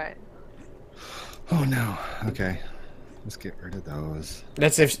 Alright. Oh no. Okay. Let's get rid of those.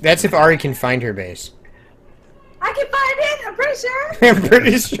 That's if Ari can find her base. I can find it. I'm pretty sure. I'm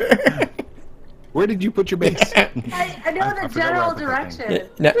pretty sure. Where did you put your base? I know I the forgot general where I put that thing. direction.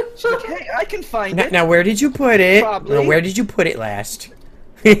 Now, Okay, I can find it. now, where did you put it? Probably. Now, where did you put it last?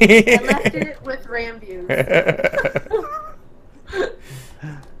 I left it with ram views.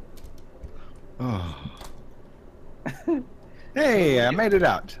 Oh. Hey, I made it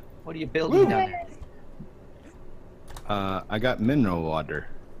out. What are you building down there? I got mineral water.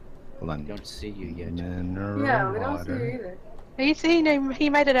 Hold on. I don't see you yet. Mineral Yeah, we don't see water. you either. He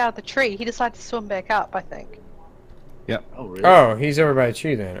made it out of the tree. He decided to swim back up, I think. Yep. Oh, really? Oh, he's over by the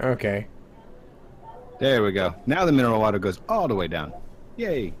tree then. Okay. There we go. Now the mineral water goes all the way down.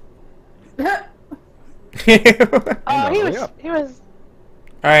 Yay. Oh, all he the way was. up. He was.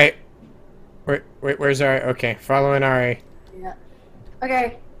 All right. Where's Ari? Okay, following Ari. Yeah.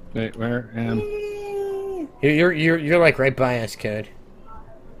 Okay. Wait, where am? You're like right by us, kid.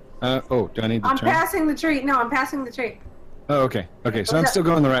 Oh, do I need to I'm turn? passing the tree. No, I'm passing the tree. Oh, okay. Okay, so I'm What's still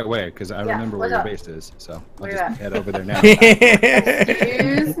going the right way because I Yeah, remember where what's your up? base is. So I'll Where just you at? head over there now.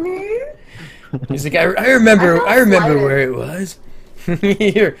 Excuse me? He's like, I remember I felt slighted. where it was.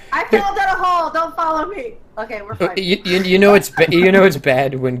 You're- I fell down a hole. Don't follow me. Okay, we're fine. you know it's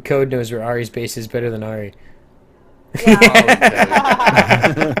bad when Code knows where Ari's base is better than Ari. Yeah.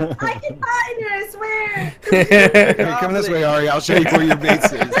 I can find it, I swear. Hey, come this way, Ari. I'll show you where your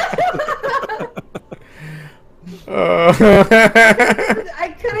base is. Oh.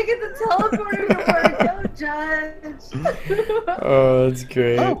 I couldn't get the teleporter to where to go, Judge. Oh, that's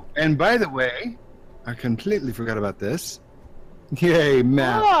great. Oh, and by the way, I completely forgot about this. Yay,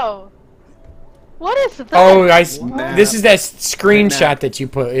 map. Whoa! What is that? Oh, Map. this is that screenshot that you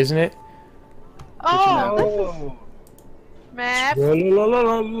put, isn't it? Oh, this is Oh. map.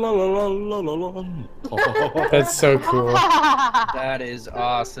 That's so cool. That is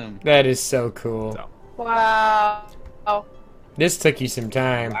awesome. That is so cool. Wow. Oh, This took you some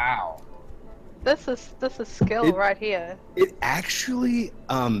time. Wow. this is skill It- right here. It actually,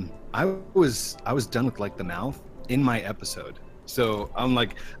 I was done with like the mouth in my episode. So I'm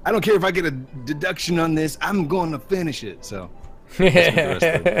like, I don't care if I get a deduction on this. I'm going to finish it. So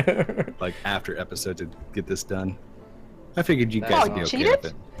like after episode to get this done. I figured you guys Oh, would be you okay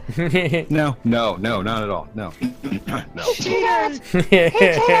cheated? with it. No, not at all. No, no. Cheated!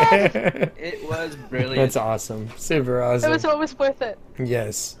 It was brilliant. That's awesome. Super It awesome. was always worth it.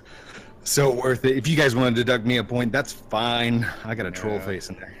 Yes. So worth it. If you guys want to deduct me a point, that's fine. I got a troll Yeah. face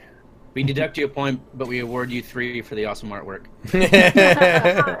in there. We deduct you a point, but we award you 3 for the awesome artwork.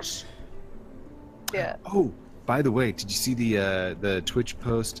 Yeah. Oh, by the way, did you see the Twitch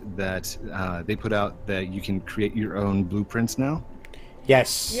post that they put out that you can create your own blueprints now?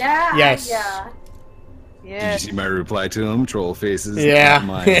 Yes. Yeah. Yes. Yeah. Did Yeah. you see my reply to him? Troll faces. Yeah.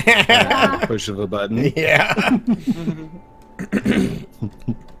 My push of a button. Yeah.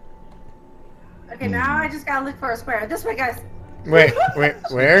 Okay, now I just gotta look for a square. This way, guys. Wait,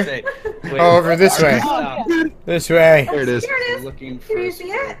 where? Say, wait, Oh, over this way. Stop. This way. There it is. Here it is. Looking Can for you a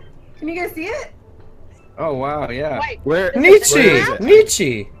see it? Can you guys see it? Oh wow, yeah. Wait. Where? Nietzsche! Where is it?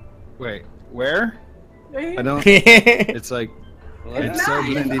 Nietzsche! Wait, where? I That don't. that It's like Well, It's that's- so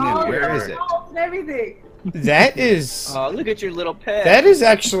blending in. Where is it? And everything. is Oh, look at your little pet. that is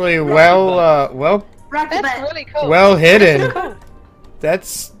actually well Rocket That's butt. really cool. well hidden.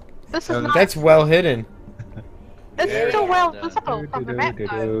 That's This is nice. that's well hidden. It's Very still well well done. visible from the map,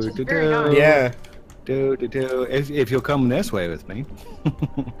 though, which is very nice. Yeah. If you'll come this way with me.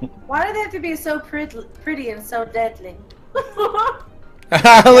 Why do they have to be so pretty and so deadly? Look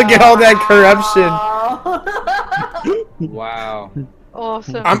at all that corruption. corruption. Wow.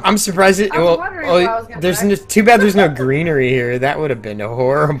 Awesome. I'm surprised it. I was Well, wondering what I was gonna there's say. too bad there's no greenery here. That would have been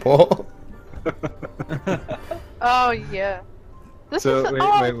horrible. Oh yeah. This So, is wait,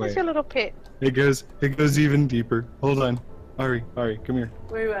 this wait. is your little pet. It goes even deeper. Hold on. Ari, come here.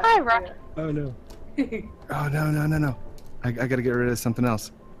 Where you at? Hi, Rocket. Oh no. Oh no. I gotta get rid of something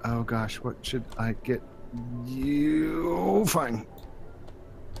else. Oh gosh, what should I get You fine.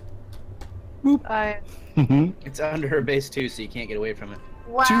 I It's under her base too, so you can't get away from it.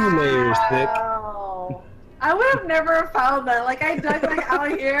 Wow. 2 layers thick. I would have never found that. Like I dug like out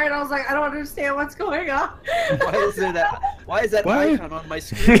here, and I was like, I don't understand what's going on. Why is there that? Why is that Why? icon on my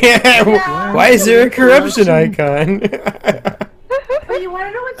screen? Yeah, why is there a corruption icon? But you want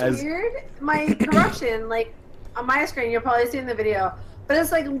to know what's As- weird? My corruption, like on my screen, you'll probably see in the video, but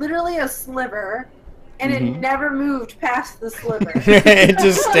it's like literally a sliver, and it never moved past the sliver. It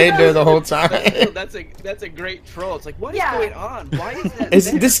just stayed there the whole time. That's a great troll. It's like, what is Yeah. going on? Why is that?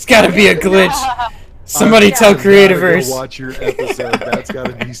 This there? has got to be a glitch. Somebody Yeah. tell Gotta go Creativerse. watch your episode. That's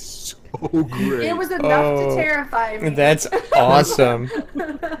gotta be so great. It was enough Oh. to terrify me. That's awesome.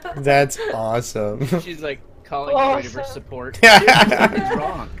 That's awesome. She's like calling Awesome. Trolliverse support. Something's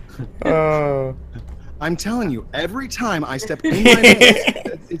wrong. Oh. I'm telling you, every time I step in my base,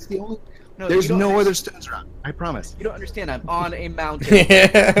 it's the only. No, There's you don't no understand- other stones around. I promise. You don't understand. I'm on a mountain.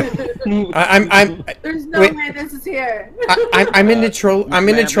 I'm There's no Wait. way this is here. I'm in the troll. I'm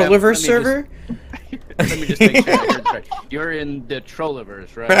in the Ma'am, let me Trolliverse just- server. Let me just make sure I heard right. You're in the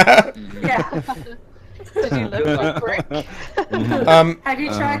Trolliverse, right? Mhm. Yeah. did you live like brick? Have you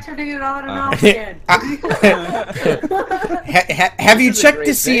tried turning it on and off Uh, again? Have you This is a checked great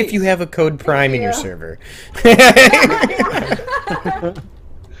to see if you base. have a code prime in your you. server?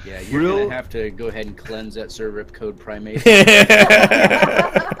 Yeah, you're Real- gonna have to go ahead and cleanse that server of code primate.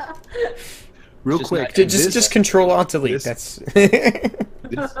 Real Just quick, not- just this, control alt delete. this- That's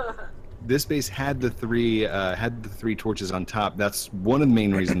this, this base had the three torches on top. That's one of the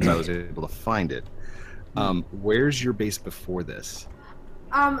main reasons I was able to find it. Where's your base before this?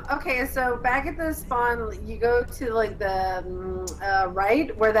 Okay, so back at the spawn, you go to like the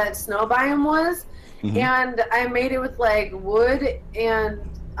right where that snow biome was, and I made it with like wood and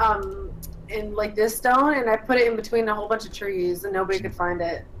like this stone, and I put it in between a whole bunch of trees, and nobody could find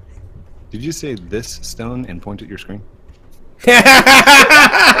it. Did you say this stone and point at your screen?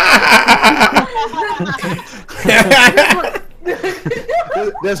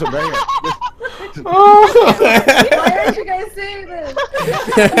 This one right here. Why aren't you guys seeing this?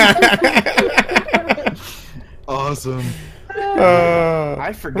 Awesome.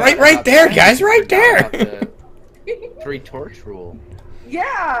 I forgot. right about there, that. guys, I right forgot there. about the 3 torch rule.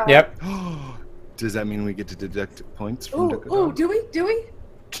 Yeah. Yep. Does that mean we get to deduct points from Ooh, do we? Do we?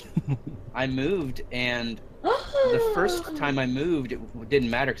 I moved, and the first time I moved, it didn't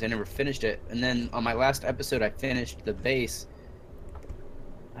matter because I never finished it. And then on my last episode, I finished the base.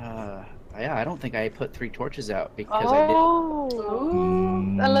 Yeah, I don't think I put 3 torches out because I didn't.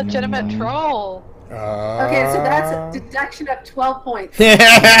 Oh, a legitimate troll. Okay, so that's a deduction of 12 points.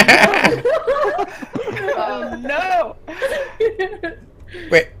 Oh no!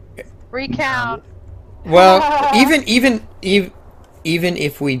 Wait. Recount. Well, even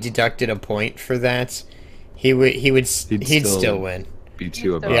if we deducted a point for that, he'd still win. Be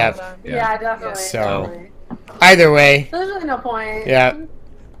 2 above. Yeah. Yeah, definitely. So- definitely. Either way, There's really no point. yeah.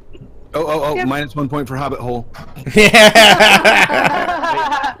 Oh, minus 1 point for Hobbit Hole.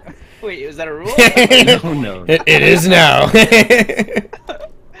 Wait, is that a rule? Oh, no. It is now.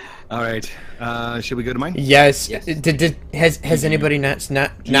 All right. Should we go to mine? Yes. Yes. Has anybody not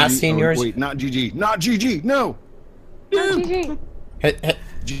GG. seen Oh, yours? Wait, not GG. Not GG. No. GG.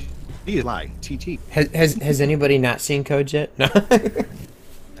 GG is lie. TT. Has anybody not seen Code yet? No. No,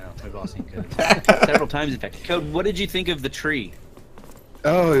 we've all seen Code. Several times, in fact. Code, what did you think of the tree?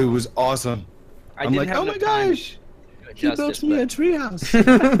 Oh, it was awesome. I I'm didn't like, have oh my enough time gosh. to do it He justice, built me a but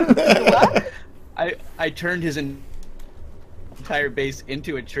treehouse. I turned his entire base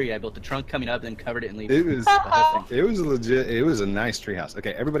into a tree. I built a trunk coming up, then covered it in leaves. It was The whole thing. it was legit. It was a nice treehouse.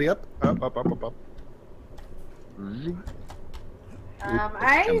 Okay, everybody up. Up.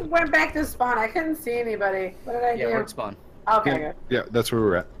 I went back to spawn. I couldn't see anybody. What did I Yeah, do? we're at spawn. Okay, Yeah, good. yeah, that's where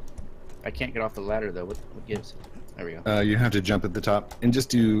we're at. I can't get off the ladder though. What gives? There we go. You have to jump at the top and just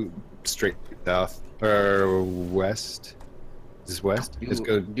do straight south or west. Is this west? Do- Let's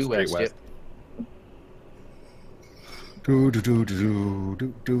go do straight west, west. yep.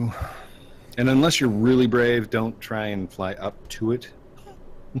 Do. And unless you're really brave, don't try and fly up to it.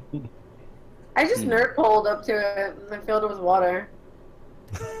 I just nerd pulled up to it and I filled it with water.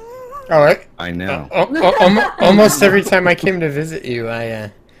 All right. I know. Almost every time I came to visit you,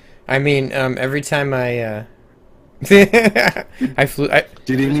 every time I flew.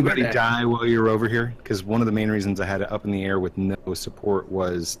 Did anybody that. die while you were over here? Because one of the main reasons I had it up in the air with no support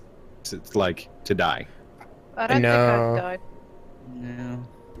was to die. I don't No. think I died. No.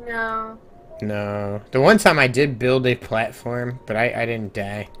 No. No, the one time I did build a platform, but I didn't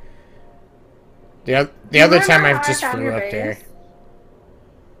die. The Do you other time remember I how just found flew your up there. base?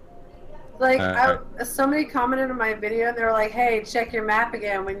 Like, somebody commented on my video and they were like, "Hey, check your map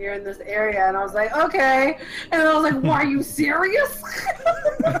again when you're in this area," and I was like, "Okay," and I was like, "Why, are you serious?"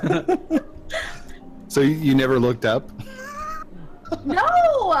 So you never looked up? No,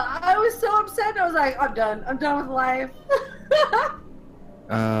 I was so upset. I was like, "I'm done. I'm done with life."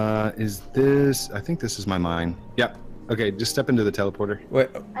 Is this? I think this is my mine. Yep. Okay, just step into the teleporter. Wait,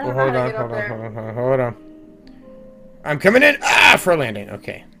 I don't know hold how to on, get up hold on, there. hold on, hold on. I'm coming in. For landing.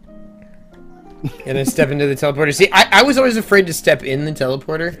 Okay. And then step into the teleporter. See, I was always afraid to step in the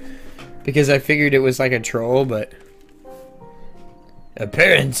teleporter because I figured it was like a troll, but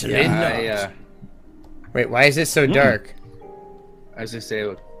apparently not. Wait, why is it so dark? I was gonna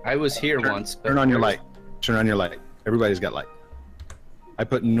say, I was here once. But Turn on your light. Turn on your light. Everybody's got light. I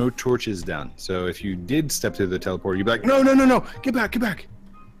put no torches down, so if you did step to the teleporter, you'd be like, no, no, no, no, get back, get back.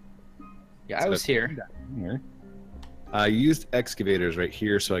 Yeah, I was here. I used excavators right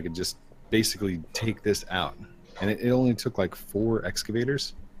here so I could just basically take this out. And it only took like 4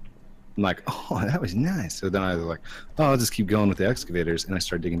 excavators. I'm like, oh, that was nice. So then I was like, oh, I'll just keep going with the excavators. And I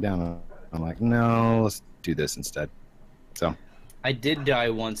started digging down. I'm like, no, let's do this instead. So I did die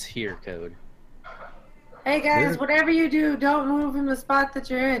once here, Code. Hey guys, whatever you do, don't move from the spot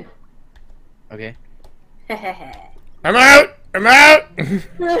that you're in. Okay. I'm out! I'm out! Wait,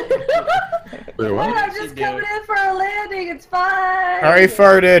 What? what? I'm just coming in for a landing. It's fine. I already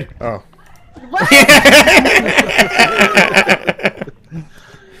farted. Oh. What?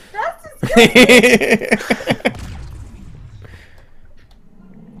 That's disgusting.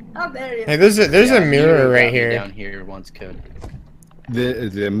 How dare you? Hey, there's a mirror You right got me here. Down here once, Code.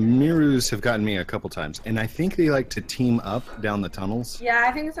 The mirrors have gotten me a couple times. And I think they like to team up down the tunnels. Yeah,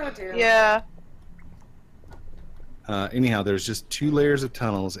 I think so too. Yeah. Anyhow, there's just 2 layers of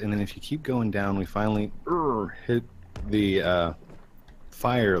tunnels. And then if you keep going down, we finally hit the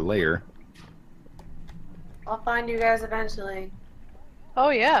fire layer. I'll find you guys eventually. Oh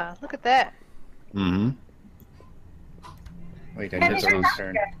yeah, look at that. Mm-hmm. Wait, Hey, I missed you're this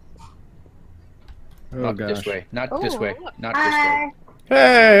turn. Oh, Not gosh. this way. Not Oh, this way. look. Not this way. Hi.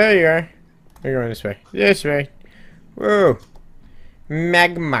 Hey, there you are. We're going this way. This way. Whoa.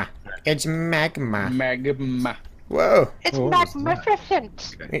 Magma. It's magma. Magma. Whoa. It's Oh, what was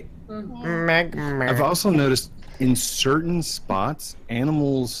magnificent. Magma. I've also noticed in certain spots,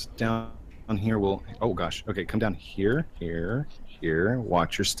 animals down here will... Oh, gosh. Okay, come down here, here, here.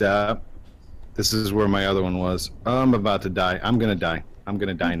 Watch your step. This is where my other one was. Oh, I'm about to die. I'm going to die. I'm going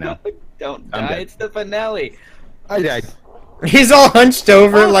to die now. Don't I'm die. dead. It's the finale. I died. He's all hunched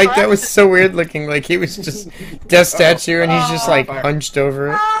over, Oh, like that crap. was so weird looking. Like he was just death statue, and he's just like fire. hunched over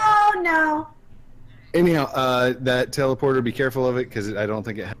it. Oh no. Anyhow, that teleporter, be careful of it, because I don't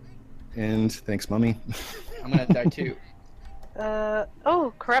think it... And thanks, Mummy. I'm gonna die too.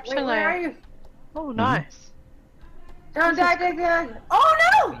 Oh, corruption Wait, where are layer. you? Oh, nice. Don't die, Dick. Oh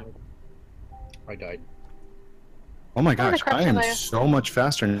no! I died. Oh my the gosh, I corruption am layer. so much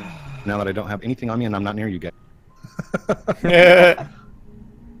faster now that I don't have anything on me and I'm not near you guys. Yeah.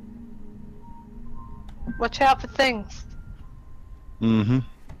 Watch out for things. Mm-hmm.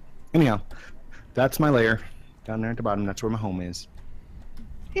 Anyhow, that's my lair. Down there at the bottom, that's where my home is.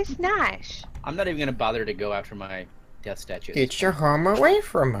 It's nice. I'm not even gonna bother to go after my death statue. Get your home away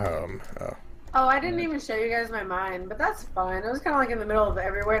from home. Oh. Oh, I didn't even show you guys my mine, but that's fine. It was kind of like in the middle of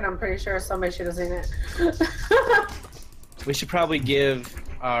everywhere, and I'm pretty sure somebody should have seen it. We should probably give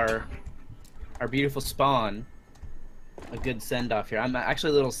our beautiful spawn a good send off here. I'm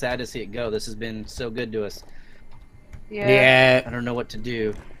actually a little sad to see it go. This has been so good to us. Yeah. Yeah. I don't know what to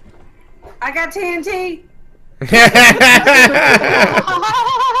do. I got TNT.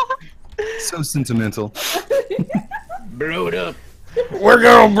 So sentimental. Blow it up. We're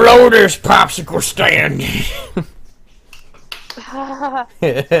gonna blow this popsicle stand.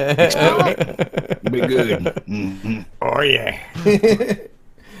 Be good. Mm-hmm. Oh yeah.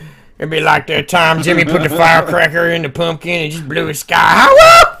 It'd be like that time Jimmy put the firecracker in the pumpkin and just blew the sky.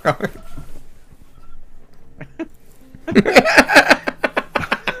 Woo!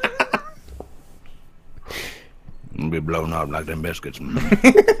 Be blown up like them biscuits.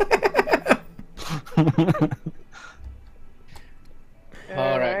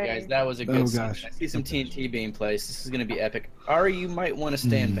 All right, guys, that was a good. Oh, scene. gosh. I see some TNT being placed. This is gonna be epic. Ari, you might want to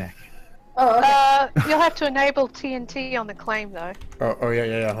stand back. Oh, okay. You'll have to enable TNT on the claim though. Oh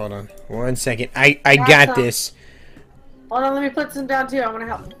yeah. Hold on. 1 second. I got Awesome. this. Hold on, let me put some down too. I want to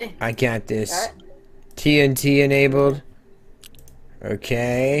help. I got this. Got it? TNT enabled.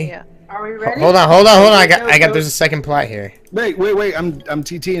 Okay. Yeah. Are we ready? Hold on. I got. There's a second plot here. Wait. I'm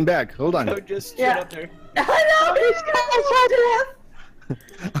TTing back. Hold on. No, just Yeah. shut up there. I know.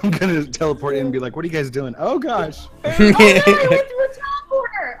 I'm gonna teleport in and be like, "What are you guys doing?" Oh gosh. Oh no, we went through a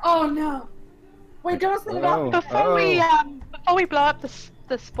teleporter. Oh no. Wait, don't say that. Before we blow up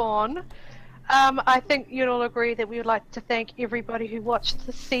the spawn, I think you'd all agree that we would like to thank everybody who watched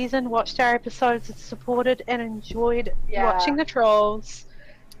the season, watched our episodes, and supported and enjoyed watching the trolls.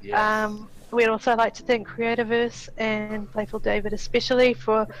 Yes. We'd also like to thank Trolliverse and Playful David especially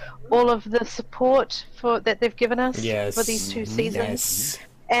for all of the support that they've given us for these 2 seasons. Yes.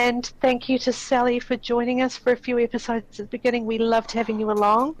 And thank you to Sally for joining us for a few episodes at the beginning. We loved having you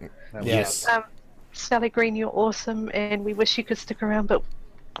along. Yes. Sally Green, you're awesome, and we wish you could stick around, but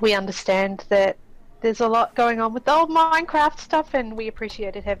we understand that there's a lot going on with the old Minecraft stuff, and we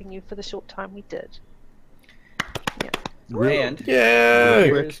appreciated having you for the short time we did. And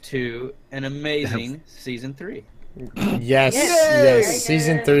here's to an amazing season 3. Yes.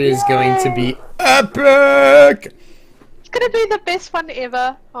 Season 3 is going to be epic. It's gonna be the best one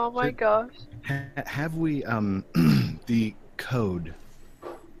ever. Oh my gosh. Have we the code?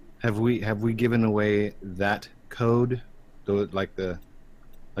 Have we given away that code? Like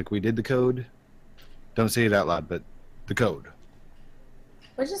we did the code? Don't say it out loud, but the code.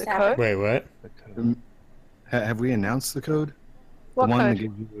 What just The happened? code? Wait, what? Have we announced the code? What the one code? that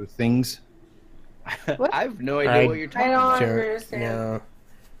gives you things? What? I have no idea what you're I talking don't about. understand. No.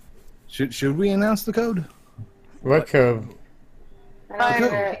 Should we announce the code? What code? I don't The get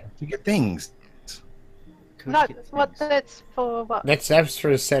code it. to get things. No, that's for what? That's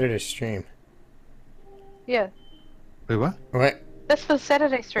for Saturday stream. Yeah, Wait, what? What? that's for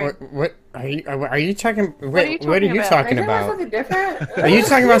Saturday stream. What are you talking? Wait, What are you talking talking about? Are you talking about about? something different? Are you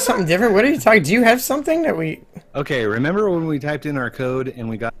talking about something different? What are you talking? Do you have something that we? Okay, remember when we typed in our code and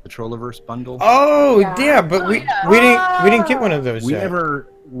we got the Trolliverse bundle? Oh yeah, but we didn't get Oh. one of those we yet.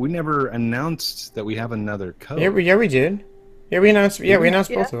 never announced that we have another code. Yeah, we did. Yeah, we announced. Yeah, we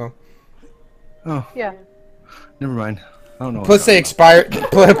announced both of them. Oh, Yeah, never mind. I don't know. Plus they expired.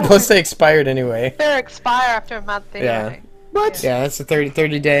 Plus they expired anyway. they expire after a month anyway. What? Yeah, that's a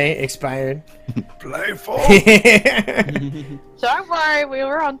 30 day expired. Playful. Don't worry,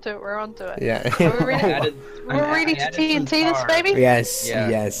 we're onto it. We're onto it. Yeah. We're ready. Added- We're ready to added some TNT this tar. baby. Yes. Yeah,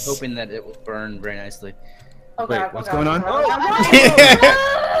 Yes. hoping that it will burn very nicely. Oh, Wait, God, what's oh, God, going on? oh, God,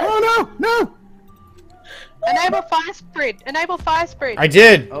 Oh no! Enable fire spread. Enable fire spread. I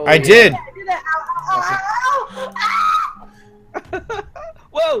did. Oh, I yeah. did. Do that. Ow, ow, ow, ow.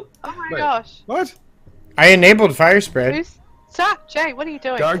 Whoa! Oh my Wait. gosh. What? I enabled fire spread. Who's... Stop, Jay. What are you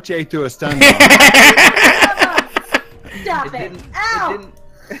doing? Dark J threw a stun bomb. Stop It it. didn't. Ow.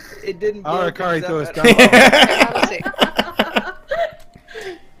 It didn't. blow Arakari things threw a up stun at bomb. Honestly.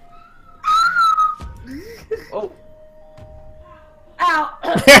 all. Oh, Ow.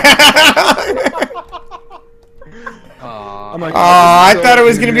 aw. Oh my Oh, God, I this is thought it so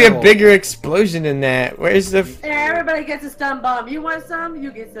was gonna be a middle. bigger explosion than that. Where's the Everybody gets a stun bomb. You want some?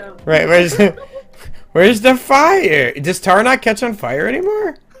 You get some. right? Where's the fire? Does tar not catch on fire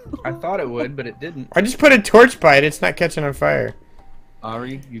anymore? I thought it would, but it didn't. I just put a torch by it. It's not catching on fire.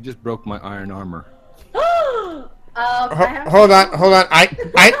 Ari, you just broke my iron armor. I have Hold on.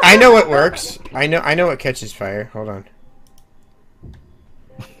 I know what works. I know what catches fire. Hold on.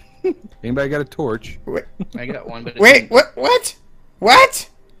 Anybody got a torch? I got one, but it Wait, didn't. what?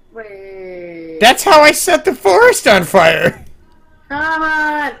 Wait. That's how I set the forest on fire. Come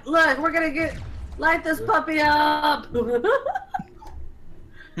on. Look, we're gonna light this puppy up.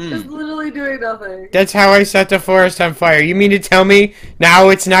 It's literally doing nothing. That's how I set the forest on fire. You mean to tell me now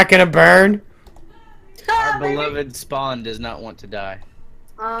it's not gonna burn? Our beloved Spawn does not want to die.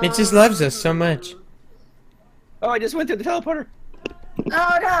 It just loves us so much. Oh, I just went through the teleporter.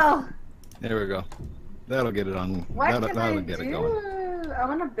 Oh no. There we go. That'll get it on. What That'll, can that'll I get do? it going. I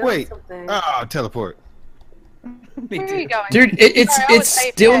want to build Wait. something. Ah, teleport. Me Where are you too. going? Dude, it's Sorry, I was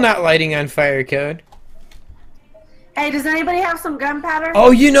still AFK. not lighting on fire, Code. Hey, does anybody have some gunpowder?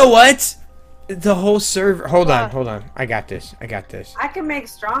 Oh, you know what? The whole server. Hold on. What? I got this. I can make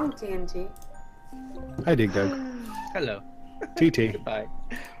strong TNT. I did go. Hello. TT. Goodbye.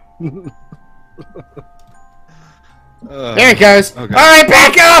 There it goes. Okay. All right,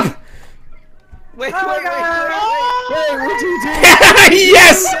 back up. Wait, Oh my wait, God. Hey, we're TT.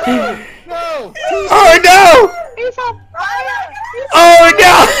 Yes. No. Oh no. He's on fire! Oh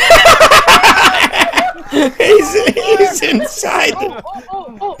no. he's inside.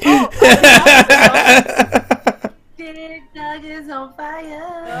 Oh. Dig Dug is on fire.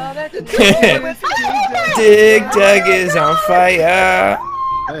 Oh, that didn't Dig Dig Dug is on fire.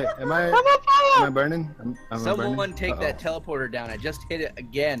 Hey, am I burning? Am I Someone burning? take that teleporter down. I just hit it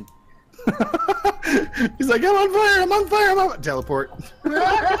again. He's like, I'm on fire, I'm on fire, I'm on teleport.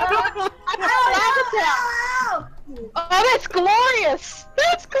 Oh, that's glorious!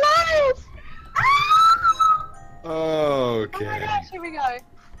 That's glorious! Okay. Oh my gosh, here we go.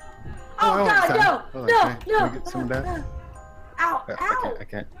 Oh God, no, Hold on, no, can no. I get some of that? Ow, ow. I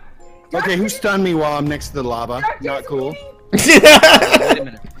can't. Okay, who stunned me while I'm next to the lava? Not cool. Wait a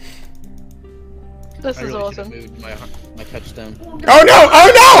minute. This I is really should've awesome. moved my touchstone. Oh no!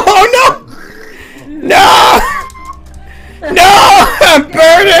 Oh no! Oh no! No! No! I'm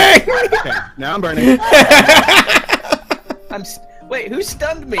burning! Okay, now I'm burning. Wait, who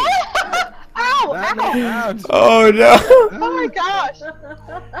stunned me? Ow! Ah, no, Ow! ouch. Oh no! Oh my gosh!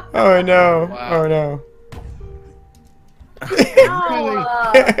 Oh no! Wow. Oh no!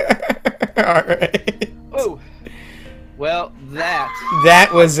 Ow. Alright. Oh. Well, That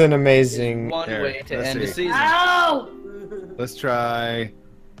was an amazing. one There, way to let's end the see. season. Ow! Let's try.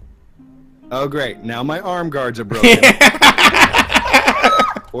 Oh great, now my arm guards are broken.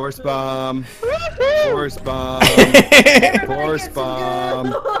 Force bomb. Force bomb. Force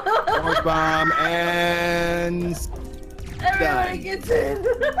bomb. Force bomb and Everybody gets in.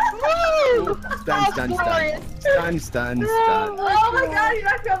 Woo! stun, stun, stun, stun, stun, stun. Oh my God, you're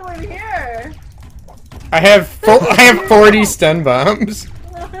not coming over here. I have 40 stun bombs.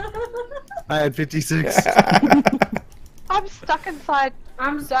 I had 56. I'm stuck inside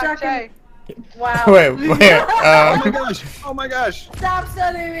I'm Dark stuck J. in. Wow. Wait. Oh my gosh! Oh my gosh! Stop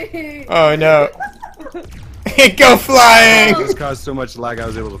stunning me. Oh no! Go flying! This caused so much lag, I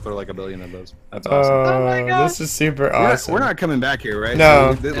was able to throw like a billion of those. That's awesome. Oh my gosh. This is super We're awesome. not coming back here, right?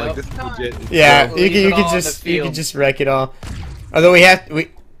 No. So this, like, Nope. this is legit. Yeah, We'll you leave it can all in the just field. wreck it all. Although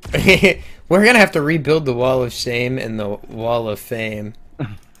we're gonna have to rebuild the Wall of Shame and the Wall of Fame.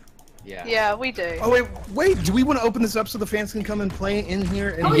 Yeah. Yeah, we do. Oh wait! Do we want to open this up so the fans can come and play in here?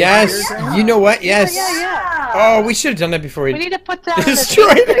 And Yes, yeah. you know what? Yes. Yeah. Oh, we should have done that before We we. need to put down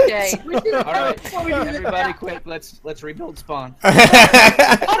Destroy the it. game. We did it All right, before we did it. everybody, quick! Let's rebuild spawn. Oh,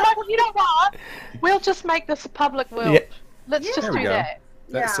 no, you know what? We'll just make this a public world. Yeah. Let's just There we do go. that.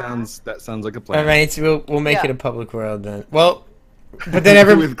 That Yeah. sounds like a plan. All right, so we'll make Yeah. it a public world then. Well, but then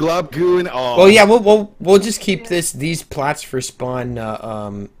every. With glob goo and all. Well, yeah, we'll just keep these plots for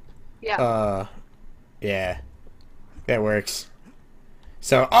spawn. Yeah. Yeah, that works.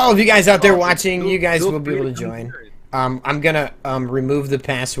 So all of you guys out there watching, you guys will be able to join. I'm gonna remove the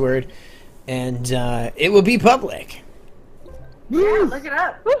password, and it will be public. Yeah, look it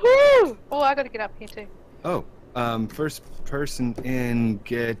up. Woohoo! Oh, I gotta get up here too. Oh, first person in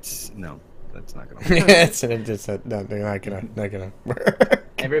gets no. That's not gonna work. No, they're not gonna work.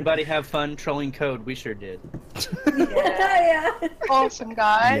 Everybody have fun trolling code. We sure did. Yeah. Awesome,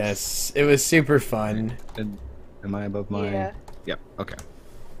 guys. Yes, it was super fun. Am I above my? Yeah. Yep. Okay.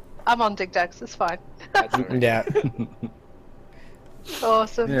 I'm on Dig Dugs, it's fine. That's all right. Yeah.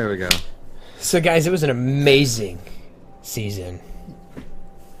 Awesome. There we go. So guys, it was an amazing season.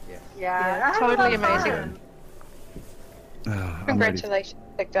 Yeah. Totally That's amazing. I'm ready. Congratulations,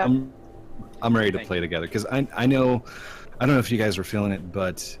 Dig Dug. I'm ready to Thank play together because I know, I don't know if you guys were feeling it,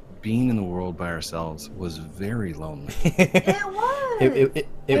 but being in the world by ourselves was very lonely. It was. It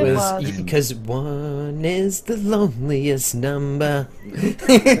It was was. because one is the loneliest number.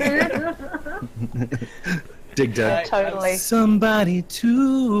 Dig Dug. Totally. Somebody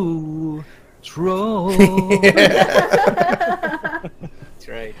to troll. That's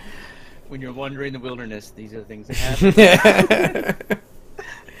right. When you're wandering the wilderness, these are the things that happen.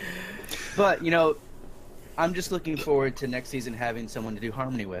 But, you know, I'm just looking forward to next season having someone to do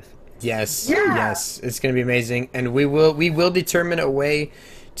Harmony with. Yes, Yeah. yes, it's gonna be amazing, and we will determine a way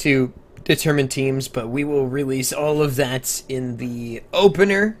to determine teams, but we will release all of that in the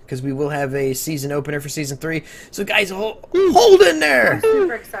opener because we will have a season opener for season 3. So guys, hold in there,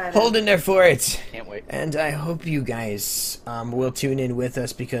 Super excited. hold in there for it, Can't wait. and I hope you guys will tune in with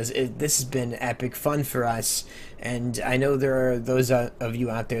us because this has been epic fun for us, and I know there are those of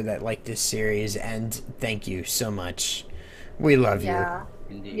you out there that like this series, and thank you so much. We love Yeah.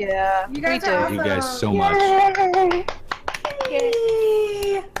 Indeed. Yeah, You guys we do. are Thank you guys so awesome. much.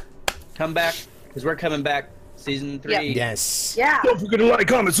 Yay. Come back, because we're coming back. Season 3. Yep. you. Yes. Yeah. Don't forget to like,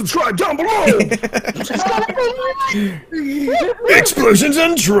 comment, subscribe down below. Explosions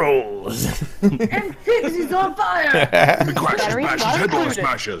and trolls. And pixies on fire. Crashes, Battery smashes, not head roller included.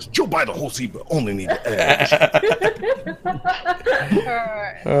 smashes. You'll buy the whole seat, but only need the edge.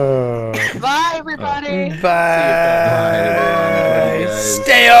 Alright. Oh. Bye, everybody. Bye. Bye, everybody.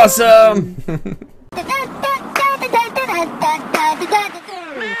 Stay awesome.